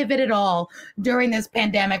to pivot at all during this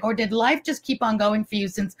pandemic, or did life just keep on going for you,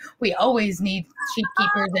 since we always need sheep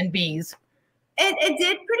keepers and bees?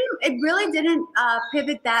 It really didn't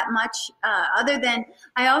pivot that much, other than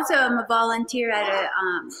I also am a volunteer at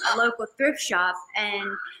a local thrift shop, and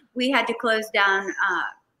we had to close down,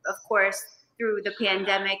 of course, through the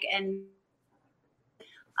pandemic, and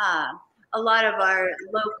a lot of our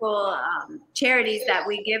local charities that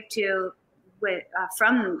we give to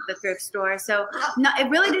from the thrift store. So it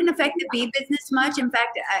really didn't affect the bee business much. In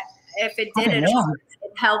fact, if it did, it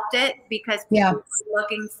helped it, because people were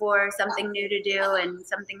looking for something new to do and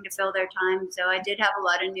something to fill their time. So I did have a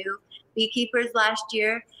lot of new beekeepers last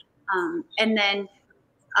year. And then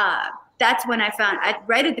that's when I found,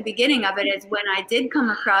 right at the beginning of it is when I did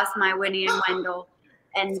come across my Winnie and Wendell.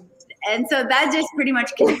 And so that just pretty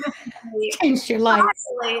much changed your life.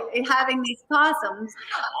 Having these possums,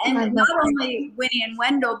 and not only Winnie and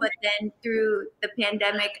Wendell, but then through the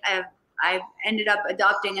pandemic, I've ended up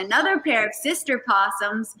adopting another pair of sister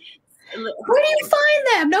possums. Where do you find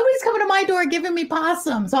them? Nobody's coming to my door giving me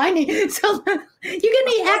possums. So you get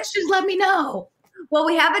any extras, let me know. Well,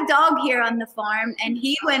 we have a dog here on the farm, and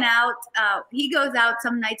he went out. He goes out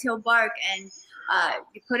some nights, he'll bark, and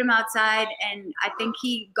you put him outside, and I think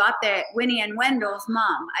he got there. Winnie and Wendell's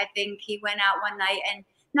mom, I think he went out one night, and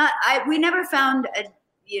we never found a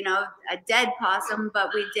dead possum, but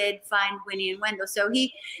we did find Winnie and Wendell. So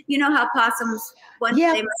how possums, once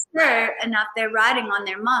they mature enough, they're riding on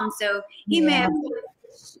their mom. So he may have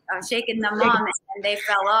shaken the mom, and they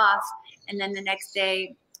fell off. And then the next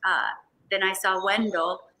day, then I saw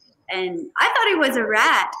Wendell, and I thought he was a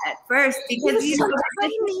rat at first, because he was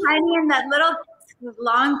tiny and that little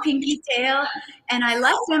long pinky tail, and I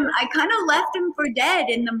kind of left him for dead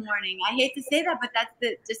in the morning. I hate to say that, but that's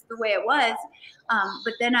just the way it was.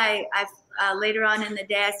 But then I later on in the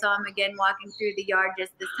day, I saw him again walking through the yard,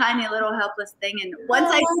 just this tiny little helpless thing. And once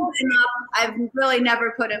I picked him up, I've really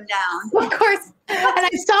never put him down. Of course. And I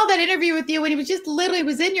saw that interview with you when he was just literally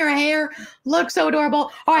was in your hair, looked so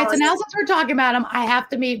adorable. All right, so now since we're talking about him, I have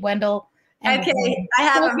to meet Wendell. Okay, I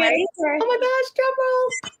have him right here. Oh my gosh, drum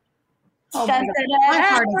rolls. Oh my God. My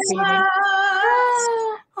heart is beating.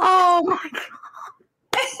 Oh my God.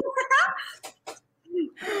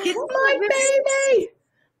 My baby.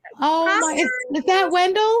 Oh my, is that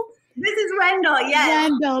Wendell? This is Wendell, yes.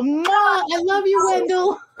 Wendell. Mwah. I love you,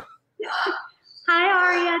 Wendell.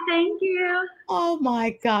 Hi, Aria. Thank you. Oh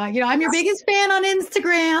my God. You know, I'm your biggest fan on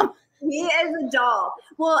Instagram. He is a doll.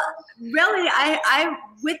 Well, really, I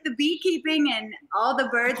with the beekeeping and all the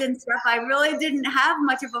birds and stuff, I really didn't have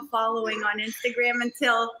much of a following on Instagram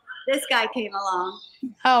until this guy came along.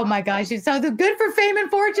 Oh my gosh. So the good for fame and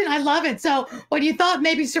fortune. I love it. So what you thought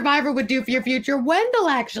maybe Survivor would do for your future, Wendell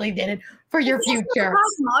actually did it for your future.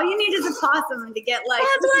 All you need is a possum to get like.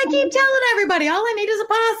 That's what I keep telling everybody. All I need is a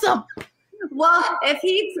possum. Well, if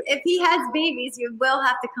he has babies, you will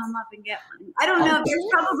have to come up and get one. I don't know. They're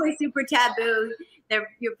probably super taboo.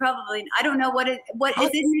 You're probably. I don't know what is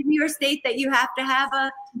it in your state that you have to have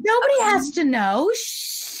a. Nobody has to know.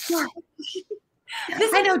 Shh.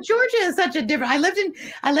 I know Georgia is such a different. I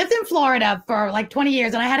lived in Florida for like 20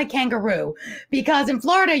 years, and I had a kangaroo because in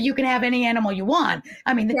Florida you can have any animal you want.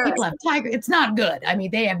 I mean, the people have tiger. It's not good. I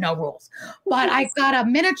mean, they have no rules. But I got a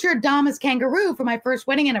miniature Damas kangaroo for my first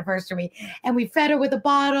wedding anniversary, and we fed her with a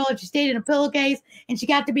bottle, and she stayed in a pillowcase, and she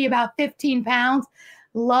got to be about 15 pounds.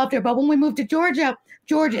 Loved her. But when we moved to Georgia,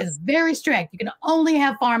 Georgia is very strict. You can only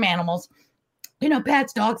have farm animals. You know,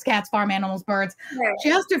 pets, dogs, cats, farm animals, birds. Right.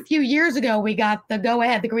 Just a few years ago, we got the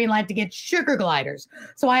go-ahead, the green light to get sugar gliders.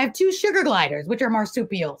 So I have 2 sugar gliders, which are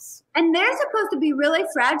marsupials. And they're supposed to be really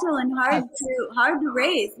fragile and hard to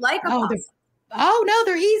raise, like a possum. Oh, no,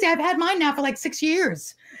 they're easy. I've had mine now for like 6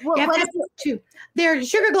 years. Well, you have to have 2. They're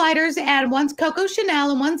sugar gliders, and one's Coco Chanel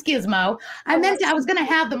and one's Gizmo. I was going to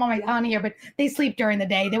have them on here, but they sleep during the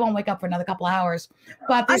day. They won't wake up for another couple hours.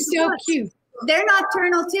 But they're so cute. They're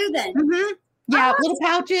nocturnal too, then. Mm-hmm. Yeah, little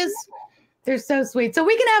pouches. They're so sweet. So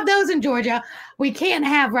we can have those in Georgia. We can't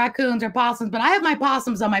have raccoons or possums, but I have my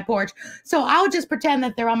possums on my porch. So I'll just pretend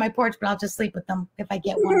that they're on my porch, but I'll just sleep with them if I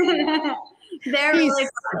get one. They're really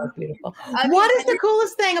so beautiful. Okay. What is the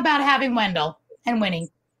coolest thing about having Wendell and Winnie?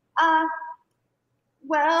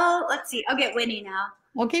 Well, let's see. I'll get Winnie now.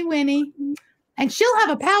 Okay, Winnie. And she'll have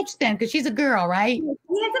a pouch then because she's a girl, right?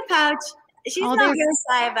 She has a pouch. She's not really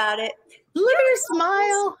shy about it. Look at her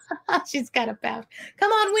smile. She's got a pouch.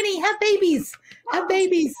 Come on, Winnie, have babies. Have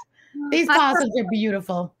babies. These possums are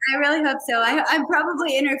beautiful. I really hope so. I'm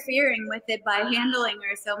probably interfering with it by handling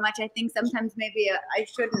her so much. I think sometimes maybe I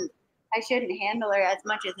shouldn't handle her as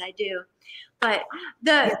much as I do. But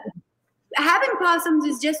having possums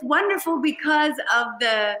is just wonderful because of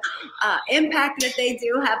the impact that they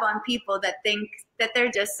do have on people that think that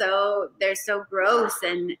they're so gross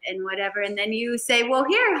and whatever. And then you say, well,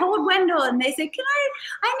 here, hold Wendell. And they say,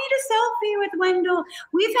 I need a selfie with Wendell.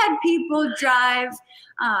 We've had people drive,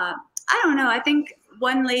 I don't know, I think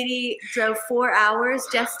one lady drove 4 hours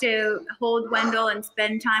just to hold Wendell and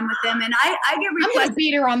spend time with them. And I get requests. I'm going to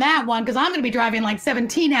beat her on that one because I'm going to be driving like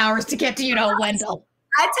 17 hours to get to, Wendell.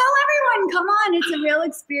 I tell everyone, come on, it's a real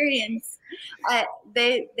experience.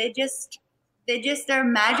 They just are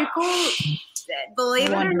magical.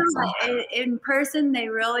 Believe it or not, in person, they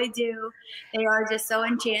really do. They are just so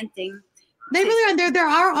enchanting. They really are. They're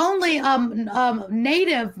our only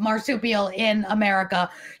native marsupial in America.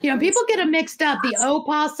 People get them mixed up. The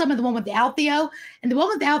opossum and the one without the O. And the one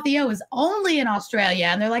without the O is only in Australia.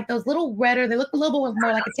 And they're like those little redder. They look a little bit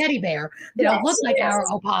more like a teddy bear. They don't look like our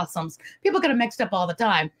opossums. People get them mixed up all the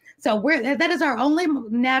time. So that is our only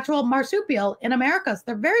natural marsupial in America. So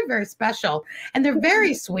they're very, very special. And they're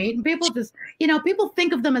very sweet. And people just, people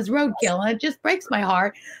think of them as roadkill. And it just breaks my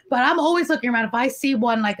heart. But I'm always looking around. If I see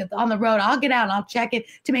one like on the road, I'll get out and I'll check it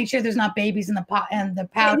to make sure there's not babies in the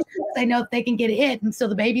pouch. I know they can get hit and still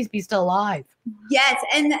the babies be still alive. Yes.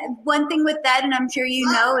 And one thing with that, and I'm sure you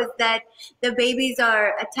know, is that the babies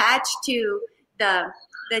are attached to the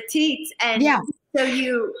teats. And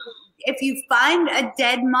so if you find a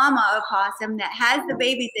dead mama opossum that has the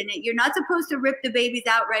babies in it, you're not supposed to rip the babies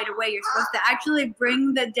out right away. You're supposed to actually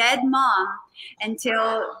bring the dead mom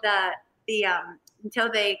until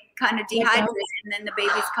until they kind of dehydrate and then the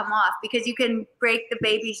babies come off, because you can break the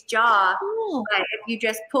baby's jaw. But if you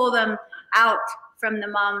just pull them out from the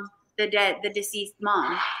the deceased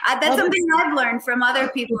mom. That's Well, something I've learned from other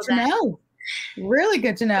people. Good to know. Really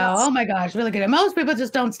good to know. Oh my gosh, really good. And most people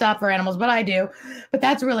just don't stop for animals, but I do. But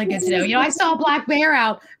that's really good to know. You know, I saw a black bear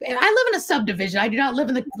out. I live in a subdivision. I do not live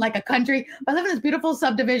in like a country, but I live in this beautiful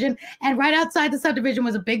subdivision. And right outside the subdivision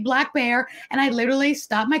was a big black bear. And I literally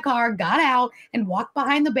stopped my car, got out, and walked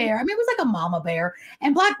behind the bear. I mean, it was like a mama bear.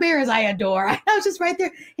 And black bears I adore. I was just right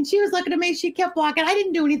there, and she was looking at me. She kept walking. I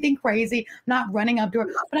didn't do anything crazy, not running up to her,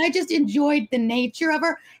 but I just enjoyed the nature of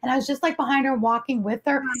her. And I was just like behind her, walking with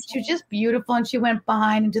her. She was just beautiful. And she went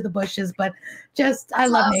behind into the bushes, but just, I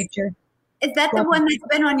love nature. Is that the one that's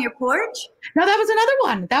been on your porch? No, that was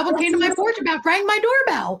another one. That one came to my porch about rang my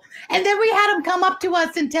doorbell. And then we had them come up to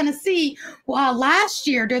us in Tennessee. Last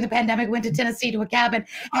year during the pandemic, we went to Tennessee to a cabin,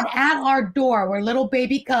 and at our door were little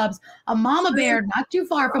baby cubs. A mama bear not too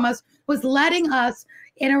far from us was letting us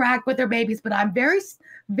interact with their babies, but I'm very,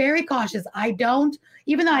 very cautious. I don't,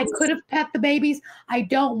 even though I could have pet the babies, I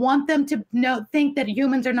don't want them to think that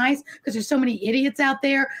humans are nice, because there's so many idiots out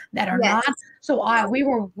there that are not. So we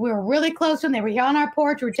were really close when they were here on our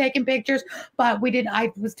porch. We were taking pictures, but we didn't.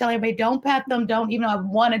 I was telling everybody, don't pet them. Don't, even though I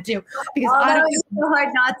wanted to, because it was so hard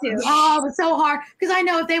not to. Oh, it was so hard, because I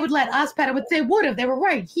know if they would let us pet it, they would have. They were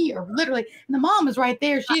right here, literally. And the mom was right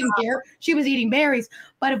there. She didn't care. She was eating berries.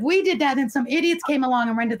 But if we did that, then some idiots came along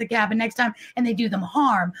and rented the cabin next time, and they do them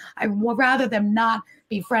harm. I would rather them not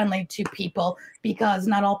be friendly to people, because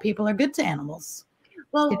not all people are good to animals.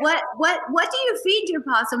 Well, what do you feed your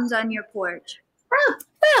possums on your porch?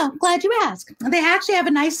 Well, glad you asked. They actually have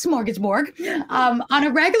a nice smorgasbord. On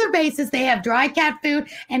a regular basis, they have dry cat food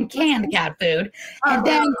and canned cat food. And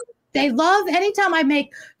then they love, anytime I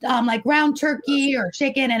make like ground turkey or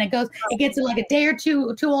chicken, and it gets like a day or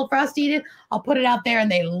two old for us to eat it, I'll put it out there,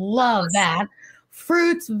 and they love that.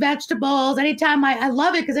 Fruits, vegetables, anytime I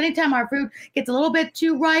love it, because anytime our fruit gets a little bit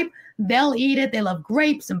too ripe, they'll eat it. They love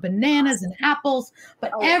grapes and bananas and apples,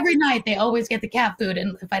 but every night they always get the cat food.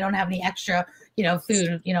 And if I don't have any extra,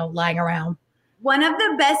 food, lying around. One of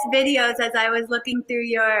the best videos, as I was looking through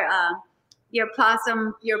your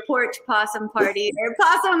porch possum party, or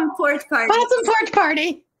possum porch party. Possum porch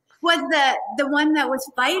party. Was the one that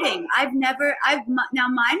was fighting. Now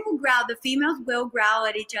mine will growl. The females will growl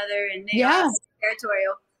at each other, and they are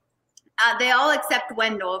territorial. They all except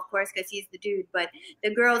Wendell, of course, because he's the dude, but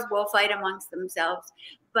the girls will fight amongst themselves.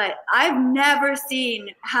 But I've never seen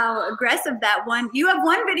how aggressive that one. You have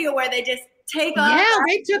one video where they just take off. Yeah,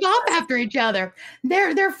 they took off after each other.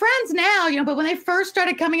 They're friends now, but when they first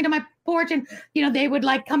started coming into my porch, and they would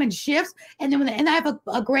like come in shifts, and then and I have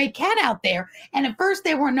a gray cat out there, and at first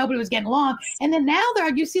nobody was getting along, and then now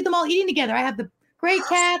you see them all eating together. I have the gray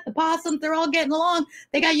cat, the possums, they're all getting along.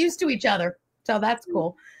 They got used to each other, so that's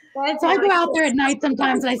cool. So I go out there at night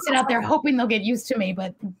sometimes, and I sit out there hoping they'll get used to me,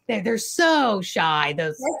 but they're so shy.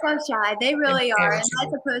 They're so shy. They really are, and I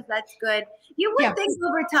suppose that's good. You would think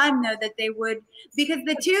over time, though, that they would, because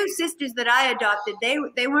the two sisters that I adopted,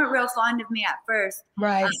 they weren't real fond of me at first,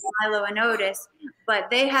 right? Milo and Otis, but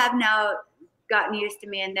they have now gotten used to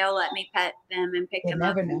me, and they'll let me pet them and pick them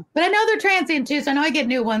up. Never know. But I know they're transient too, so I know I get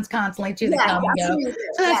new ones constantly too. That come and go.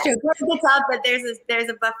 So that's true. It's up, but there's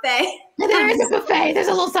a buffet. There is a buffet. There's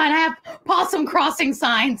a little sign. I have possum crossing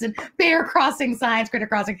signs and bear crossing signs, critter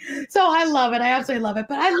crossing. So I love it. I absolutely love it.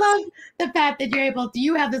 But I love the fact that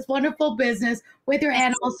you have this wonderful business with your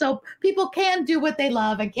animals, so people can do what they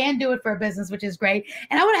love and can do it for a business, which is great.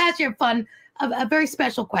 And I want to ask you a very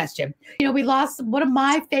special question. We lost one of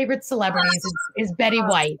my favorite celebrities is Betty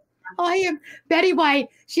White. Oh, I am Betty White.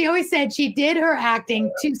 She always said she did her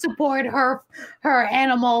acting to support her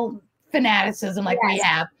animal fanaticism like we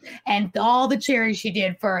have, and all the charities she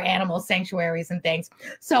did for animal sanctuaries and things.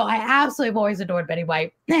 So I absolutely have always adored Betty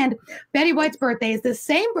White. And Betty White's birthday is the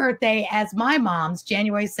same birthday as my mom's,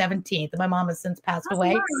 January 17th. My mom has since passed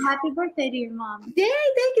away. Happy birthday to your mom. Yay,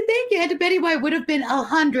 thank you. And Betty White would have been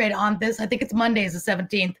 100 on this. I think it's Monday is the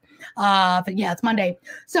 17th. But yeah, it's Monday.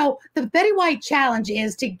 So the Betty White challenge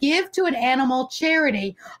is to give to an animal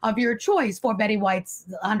charity of your choice for Betty White's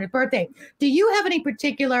 100th birthday. Do you have any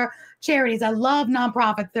particular charities? I love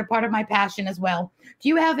nonprofits. They're part of my passion as well. Do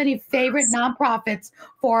you have any favorite nonprofits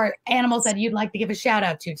for animals that you'd like to give a shout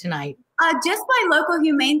out to tonight? Just my local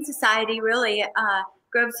humane society, really.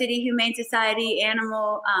 Grove City Humane Society,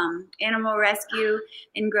 Animal Rescue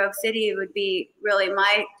in Grove City would be really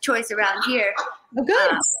my choice around here. Oh,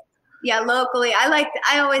 good. Yeah, locally,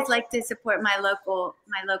 I always like to support my local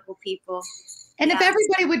people. And if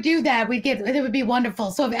everybody would do that, it would be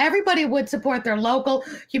wonderful. So if everybody would support their local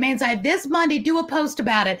Humane Society this Monday, do a post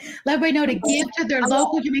about it. Let everybody know to give to their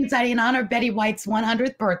local Humane Society in honor of Betty White's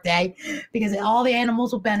 100th birthday, because all the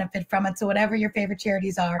animals will benefit from it. So whatever your favorite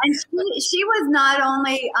charities are. And she was not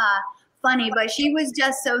only funny, but she was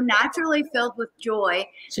just so naturally filled with joy.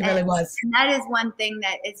 She really was. And that is one thing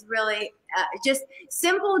that is really just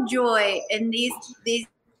simple joy in these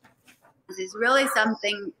is really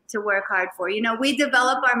something to work hard for. You know, we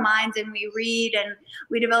develop our minds and we read and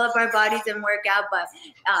we develop our bodies and work out, but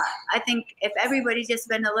I think if everybody just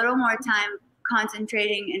spend a little more time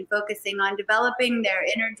concentrating and focusing on developing their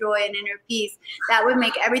inner joy and inner peace, that would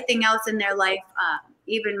make everything else in their life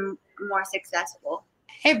even more successful.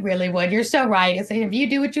 It really would. You're so right. It's, if you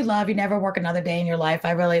do what you love, you never work another day in your life.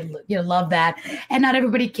 I really, love that. And not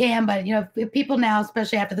everybody can, but if people now,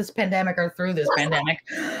 especially after this pandemic or through this pandemic,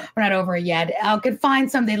 we're not over it yet, can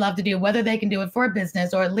find something they love to do, whether they can do it for a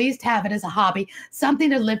business or at least have it as a hobby,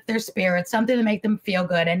 something to lift their spirits, something to make them feel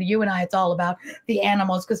good. And you and I, it's all about the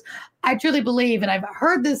animals, because I truly believe, and I've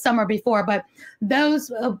heard this somewhere before, but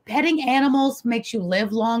those petting animals makes you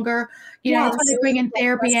live longer. That's why they bring in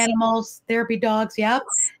therapy animals, therapy dogs. Yep.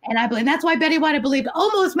 And I believe that's why Betty White, I believe,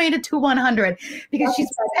 almost made it to 100, because she's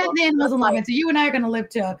petting the animals and loving. So you and I are going to live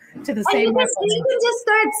to the same level. You can just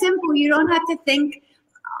start simple. You don't have to think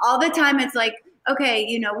all the time. It's like,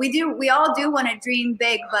 okay, we all do want to dream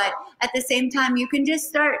big, but at the same time, you can just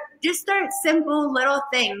start simple little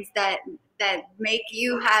things that make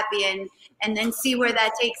you happy, and then see where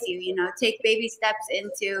that takes you. Take baby steps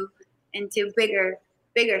into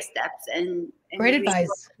bigger steps, and great advice.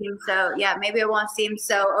 So maybe it won't seem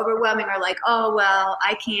so overwhelming or like, oh well,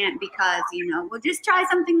 I can't because we'll just try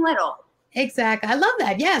something little. Exactly. I love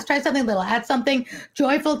that. Yes. Try something little. Add something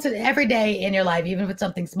joyful to every day in your life, even if it's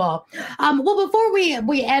something small. Well, before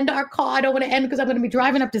we end our call, I don't want to end because I'm going to be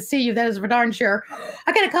driving up to see you. That is for darn sure.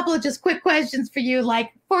 I got a couple of just quick questions for you.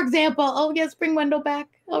 Like, for example, oh yes, bring Wendell back.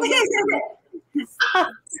 Oh, yes.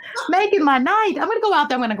 Making my night. I'm going to go out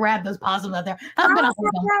there. I'm going to grab those possums out there. I'm going to hold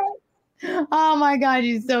them. Oh my God,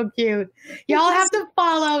 she's so cute. Y'all have to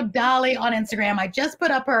follow Dolly on Instagram. I just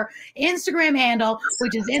put up her Instagram handle,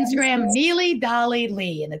 which is Instagram Neely Dolly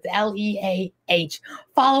Lee, and it's Leah.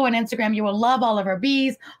 Follow on Instagram. You will love all of her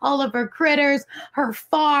bees, all of her critters, her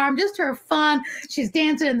farm, just her fun. She's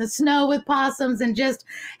dancing in the snow with possums and just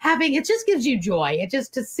it just gives you joy. It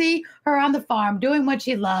just to see her on the farm doing what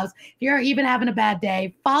she loves. If you're even having a bad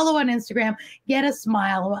day, follow on Instagram, get a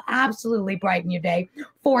smile. It will absolutely brighten your day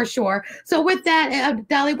for sure. So with that,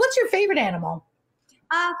 Dolly, what's your favorite animal?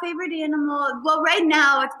 Favorite animal? Well, right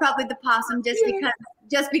now it's probably the possum, just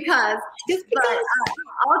because. But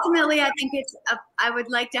ultimately, I think I would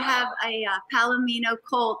like to have a Palomino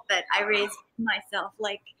colt that I raised myself,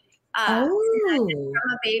 from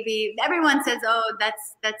a baby. Everyone says, "Oh,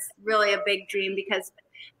 that's really a big dream," because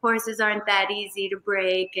horses aren't that easy to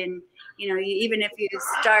break, and even if you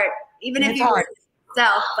hard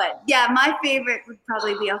yourself. But yeah, my favorite would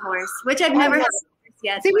probably be a horse, which I've never had.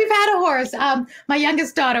 Yes. See, we've had a horse. My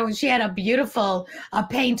youngest daughter, she had a beautiful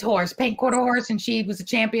paint quarter horse, and she was a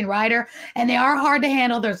champion rider. And they are hard to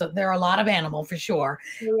handle. There are a lot of animal for sure.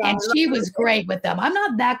 Yeah, and she was great with them. I'm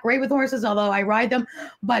not that great with horses, although I ride them.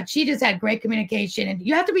 But she just had great communication. And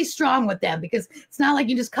you have to be strong with them, because it's not like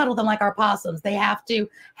you just cuddle them like our possums. They have to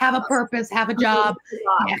have a purpose, have a job,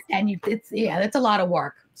 and it's a lot of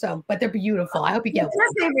work. So, but they're beautiful. I hope you get one.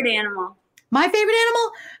 What's your favorite animal? My favorite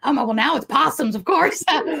animal? Well, now it's possums, of course.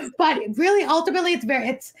 But really, ultimately,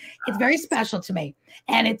 it's very special to me.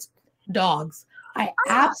 And it's dogs. I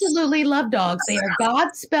absolutely love dogs. They are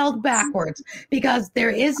God spelled backwards, because there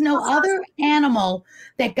is no other animal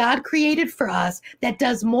that God created for us that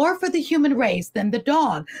does more for the human race than the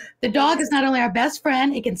dog. The dog is not only our best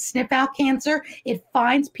friend, it can sniff out cancer. It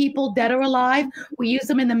finds people dead or alive. We use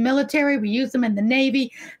them in the military. We use them in the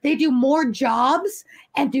Navy. They do more jobs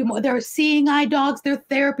and do more. They're seeing eye dogs. They're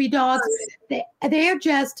therapy dogs. They are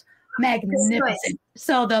just magnificent.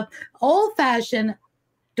 So the old fashioned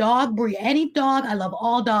dog breed, any dog, I love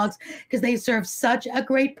all dogs, because they serve such a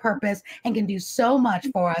great purpose and can do so much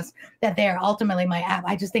for us, that they're ultimately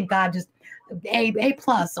I just think God just A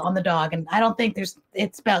plus on the dog. And I don't think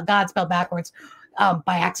it's God spelled backwards by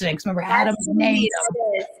accident. Because remember, Adam named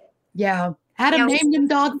him. Yeah, Adam named him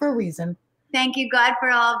dog for a reason. Thank you, God, for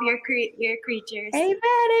all of your creatures. Amen,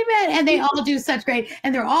 amen. And they all do such great,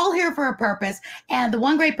 and they're all here for a purpose. And the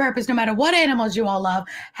one great purpose, no matter what animals you all love,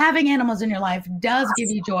 having animals in your life does give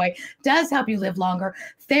you joy, does help you live longer.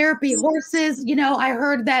 Therapy horses, I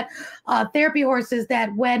heard that therapy horses,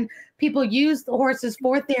 that when people use the horses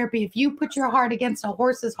for therapy. If you put your heart against a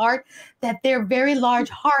horse's heart, that their very large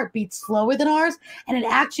heart beats slower than ours, and it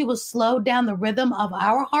actually will slow down the rhythm of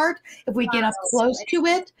our heart if we get up close to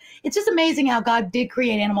it. It's just amazing how God did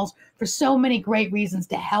create animals for so many great reasons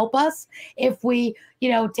to help us if we,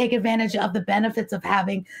 take advantage of the benefits of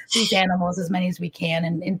having these animals, as many as we can,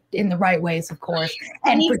 and in the right ways, of course,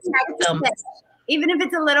 and protect them. Even if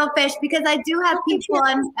it's a little fish, because I do have people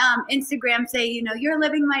on Instagram say, you're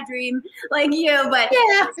living my dream like you, but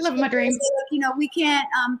yeah, you're living my dream. We can't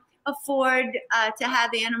afford to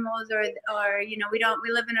have animals or we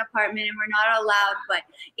live in an apartment and we're not allowed. But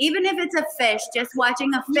even if it's a fish, just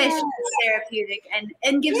watching a fish is therapeutic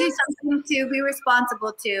and gives you something to be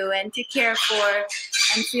responsible to and to care for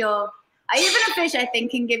and feel. Even a fish, I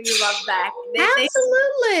think, can give you love back.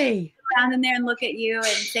 Absolutely. Down in there and look at you and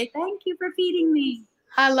say, thank you for feeding me.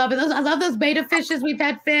 I love it. I love those betta fishes. We've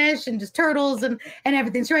had fish and just turtles and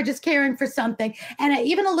everything. So just caring for something. And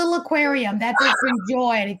even a little aquarium that does bring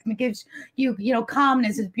joy and it gives you,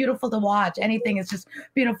 calmness. It's beautiful to watch. Anything is just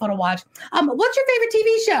beautiful to watch. What's your favorite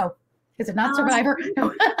TV show? Is it not Survivor?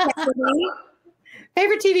 No.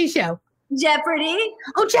 Favorite TV show? Jeopardy.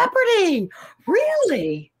 Oh, Jeopardy.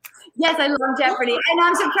 Really? Yes, I love Jeopardy. And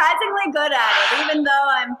I'm surprisingly good at it, even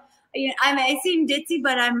though I seem ditzy,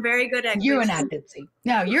 but I'm very good at it. You're not ditzy.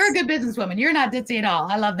 No, you're a good businesswoman. You're not ditzy at all.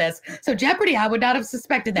 I love this. So Jeopardy, I would not have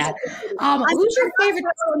suspected that. Who's your favorite?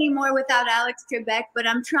 Anymore without Alex Trebek, but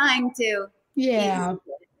I'm trying to. Yeah.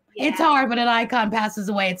 It's hard when an icon passes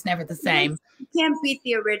away. It's never the same. You can't beat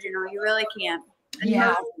the original. You really can't.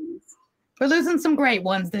 Yeah. We're losing some great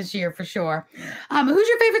ones this year for sure. Who's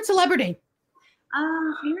your favorite celebrity?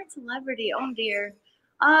 Favorite celebrity? Oh dear.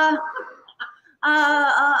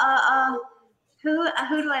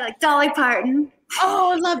 Who do I like? Dolly Parton.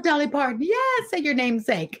 Oh, I love Dolly Parton. Yes, say your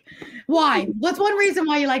namesake. Why? What's one reason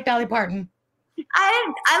why you like Dolly Parton?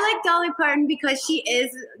 I like Dolly Parton because she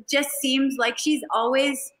just seems like she's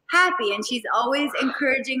always happy and she's always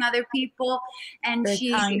encouraging other people and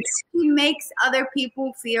she makes other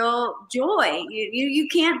people feel joy. You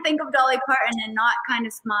can't think of Dolly Parton and not kind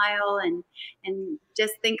of smile and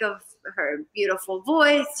just think of her beautiful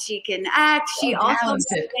voice. She can act. She also loves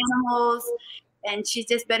animals and she's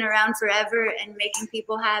just been around forever and making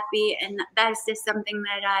people happy. And that's just something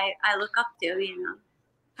that I look up to,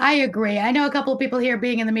 I agree. I know a couple of people here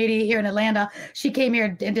being in the media here in Atlanta. She came here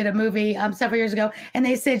and did a movie several years ago, and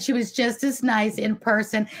they said she was just as nice in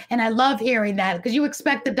person. And I love hearing that because you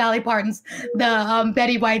expect the Dolly Partons, the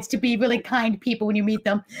Betty Whites to be really kind people when you meet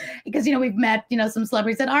them. Because, we've met, some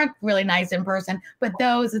celebrities that aren't really nice in person, but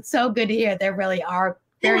those, it's so good to hear they really are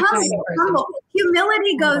very humble.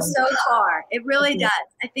 Humility goes so far. It really does.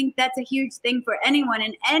 I think that's a huge thing for anyone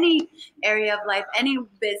in any area of life, any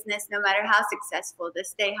business, no matter how successful, to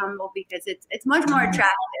stay humble because it's much more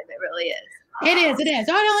attractive. It really is. It is.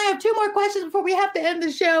 I only have 2 more questions before we have to end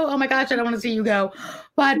the show. Oh my gosh, I don't want to see you go.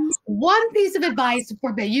 But one piece of advice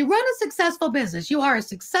for me, you run a successful business. You are a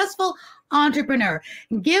successful entrepreneur.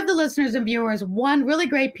 Give the listeners and viewers one really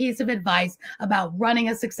great piece of advice about running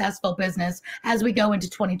a successful business as we go into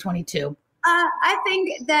 2022. I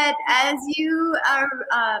think that as you are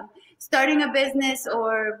starting a business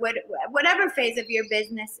or whatever phase of your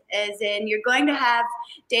business is in, you're going to have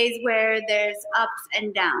days where there's ups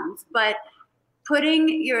and downs, but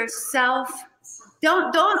putting yourself,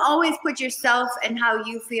 don't always put yourself and how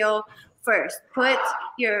you feel first. Put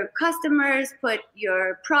your customers, put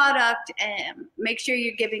your product, and make sure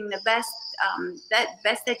you're giving the best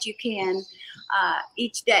that you can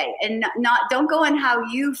each day. And don't go on how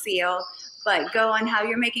you feel, but go on how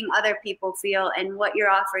you're making other people feel and what you're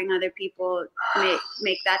offering other people.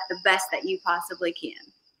 Make that the best that you possibly can.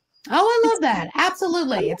 Oh, I love that.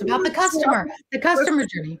 Absolutely. It's about the customer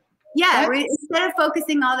journey. Yeah. Instead of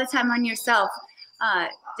focusing all the time on yourself,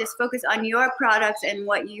 just focus on your products and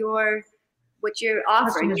what you're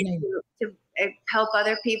offering to help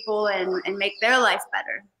other people and make their life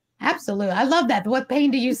better. Absolutely. I love that. What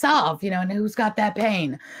pain do you solve? And who's got that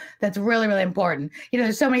pain? That's really, really important.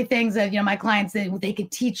 There's so many things that, my clients, they can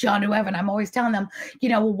teach on whoever. And I'm always telling them,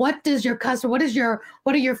 what does your customer,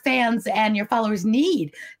 what are your fans and your followers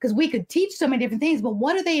need? Because we could teach so many different things, but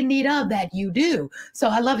what are they in need of that you do? So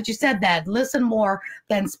I love that you said that. Listen more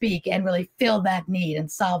than speak and really fill that need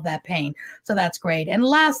and solve that pain. So that's great. And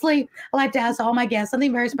lastly, I like to ask all my guests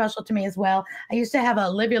something very special to me as well. I used to have a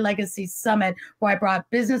Live Your Legacy Summit where I brought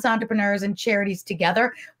business entrepreneurs and charities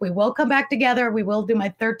together. We will come back together. We will do my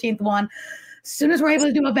 13th one. As soon as we're able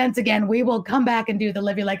to do events again, we will come back and do the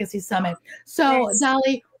Live Your Legacy Summit. So,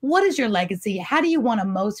 Dolly, what is your legacy? How do you want to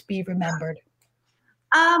most be remembered?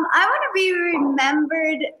 I want to be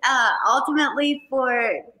remembered ultimately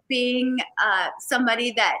for being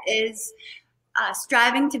somebody that is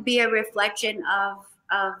striving to be a reflection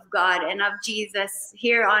of God and of Jesus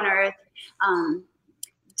here on earth.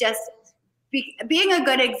 Just being a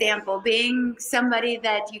good example, being somebody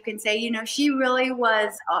that you can say, you know, she really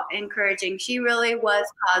was encouraging. She really was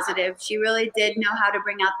positive. She really did know how to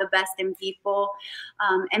bring out the best in people,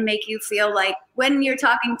 and make you feel like when you're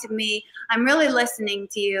talking to me, I'm really listening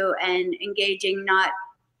to you and engaging, not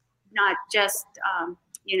just,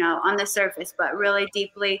 you know, on the surface, but really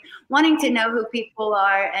deeply wanting to know who people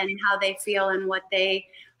are and how they feel and what they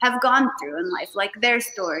have gone through in life, like their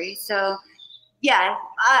story. So yeah,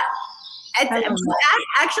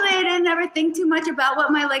 actually, I didn't ever think too much about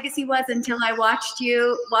what my legacy was until I watched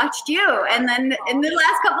you. And then in the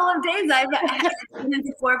last couple of days, I've had it in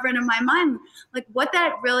the forefront of my mind, like what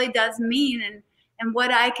that really does mean and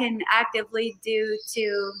what I can actively do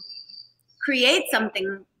to create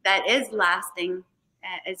something that is lasting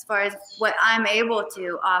as far as what I'm able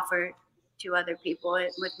to offer to other people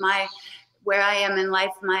with where I am in life,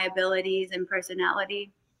 my abilities and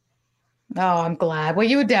personality. Oh, I'm glad. Well,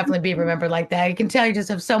 you would definitely be remembered like that. You can tell you just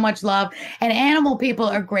have so much love. And animal people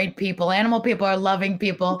are great people. Animal people are loving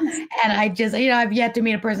people. And I just, you know, I've yet to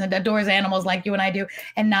meet a person that adores animals like you and I do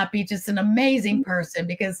and not be just an amazing person,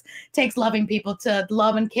 because it takes loving people to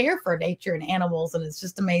love and care for nature and animals. And it's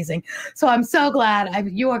just amazing. So I'm so glad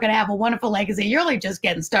you are going to have a wonderful legacy. You're only just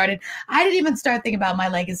getting started. I didn't even start thinking about my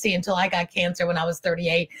legacy until I got cancer when I was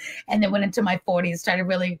 38 and then went into my 40s, started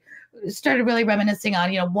really reminiscing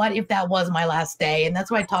on, you know, what if that was my last day? And that's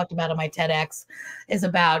what I talked about on my TEDx, is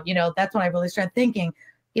about, you know, that's when I really started thinking,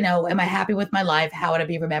 you know, am I happy with my life? How would I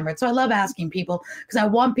be remembered? So I love asking people because I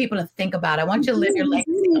want people to think about it. I want you to live your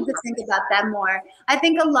legacy. You need to think about that more. I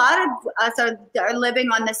think a lot of us are living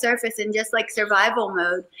on the surface in just like survival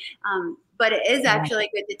mode. But it is actually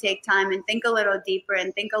good to take time and think a little deeper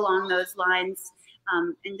and think along those lines,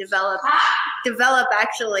 and develop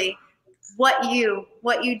actually what you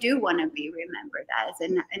do want to be remembered as,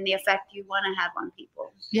 and the effect you want to have on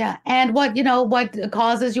people. Yeah. And what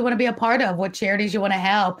causes you want to be a part of, what charities you want to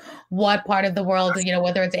help, what part of the world, you know,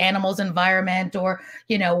 whether it's animals, environment, or,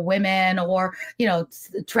 you know, women, or, you know,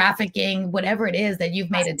 trafficking, whatever it is that you've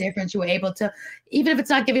made a difference. You were able to, even if it's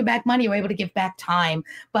not giving back money, you're able to give back time,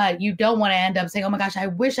 but you don't want to end up saying, oh my gosh, I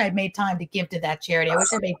wish I'd made time to give to that charity. I wish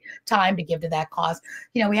I made time to give to that cause.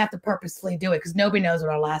 You know, we have to purposefully do it because nobody knows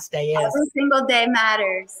what our last day is. Every single day matters.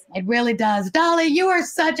 It really does. Dolly, you are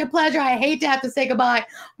such a pleasure. I hate to have to say goodbye.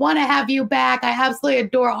 Want to have you back. I absolutely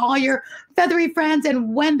adore all your feathery friends,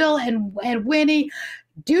 and Wendell and Winnie.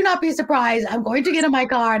 Do not be surprised. I'm going to get in my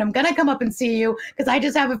car and I'm going to come up and see you because I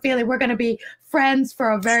just have a feeling we're going to be friends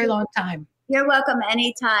for a very long time. You're welcome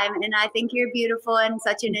anytime. And I think you're beautiful and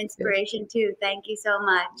such an inspiration too. Thank you so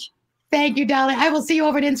much. Thank you, Dolly. I will see you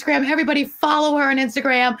over at Instagram. Everybody follow her on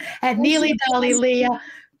Instagram at Neely Dolly Leah.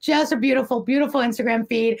 Just a beautiful, beautiful Instagram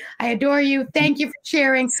feed. I adore you. Thank you for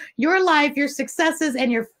sharing your life, your successes,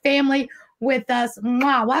 and your family with us.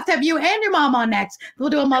 Mwah. We'll have to have you and your mom on next. We'll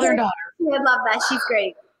do a mother and daughter. I love that. She's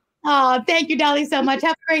great. Oh, thank you, Dolly, so much.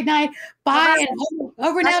 Have a great night. Bye. And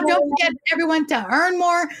over now. Don't forget, everyone, to earn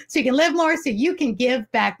more so you can live more, so you can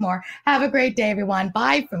give back more. Have a great day, everyone.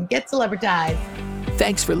 Bye from Get Celebritized.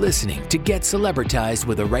 Thanks for listening to Get Celebritized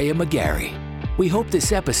with Araya McGarry. We hope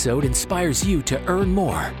this episode inspires you to earn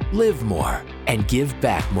more, live more, and give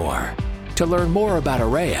back more. To learn more about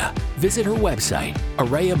Araya, visit her website,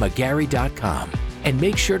 arayamcgarry.com, and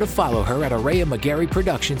make sure to follow her at Araya McGarry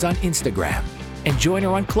Productions on Instagram, and join her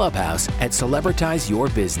on Clubhouse at Celebritize Your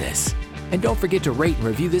Business. And don't forget to rate and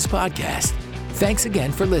review this podcast. Thanks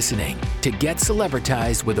again for listening to Get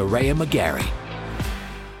Celebritized with Araya McGarry.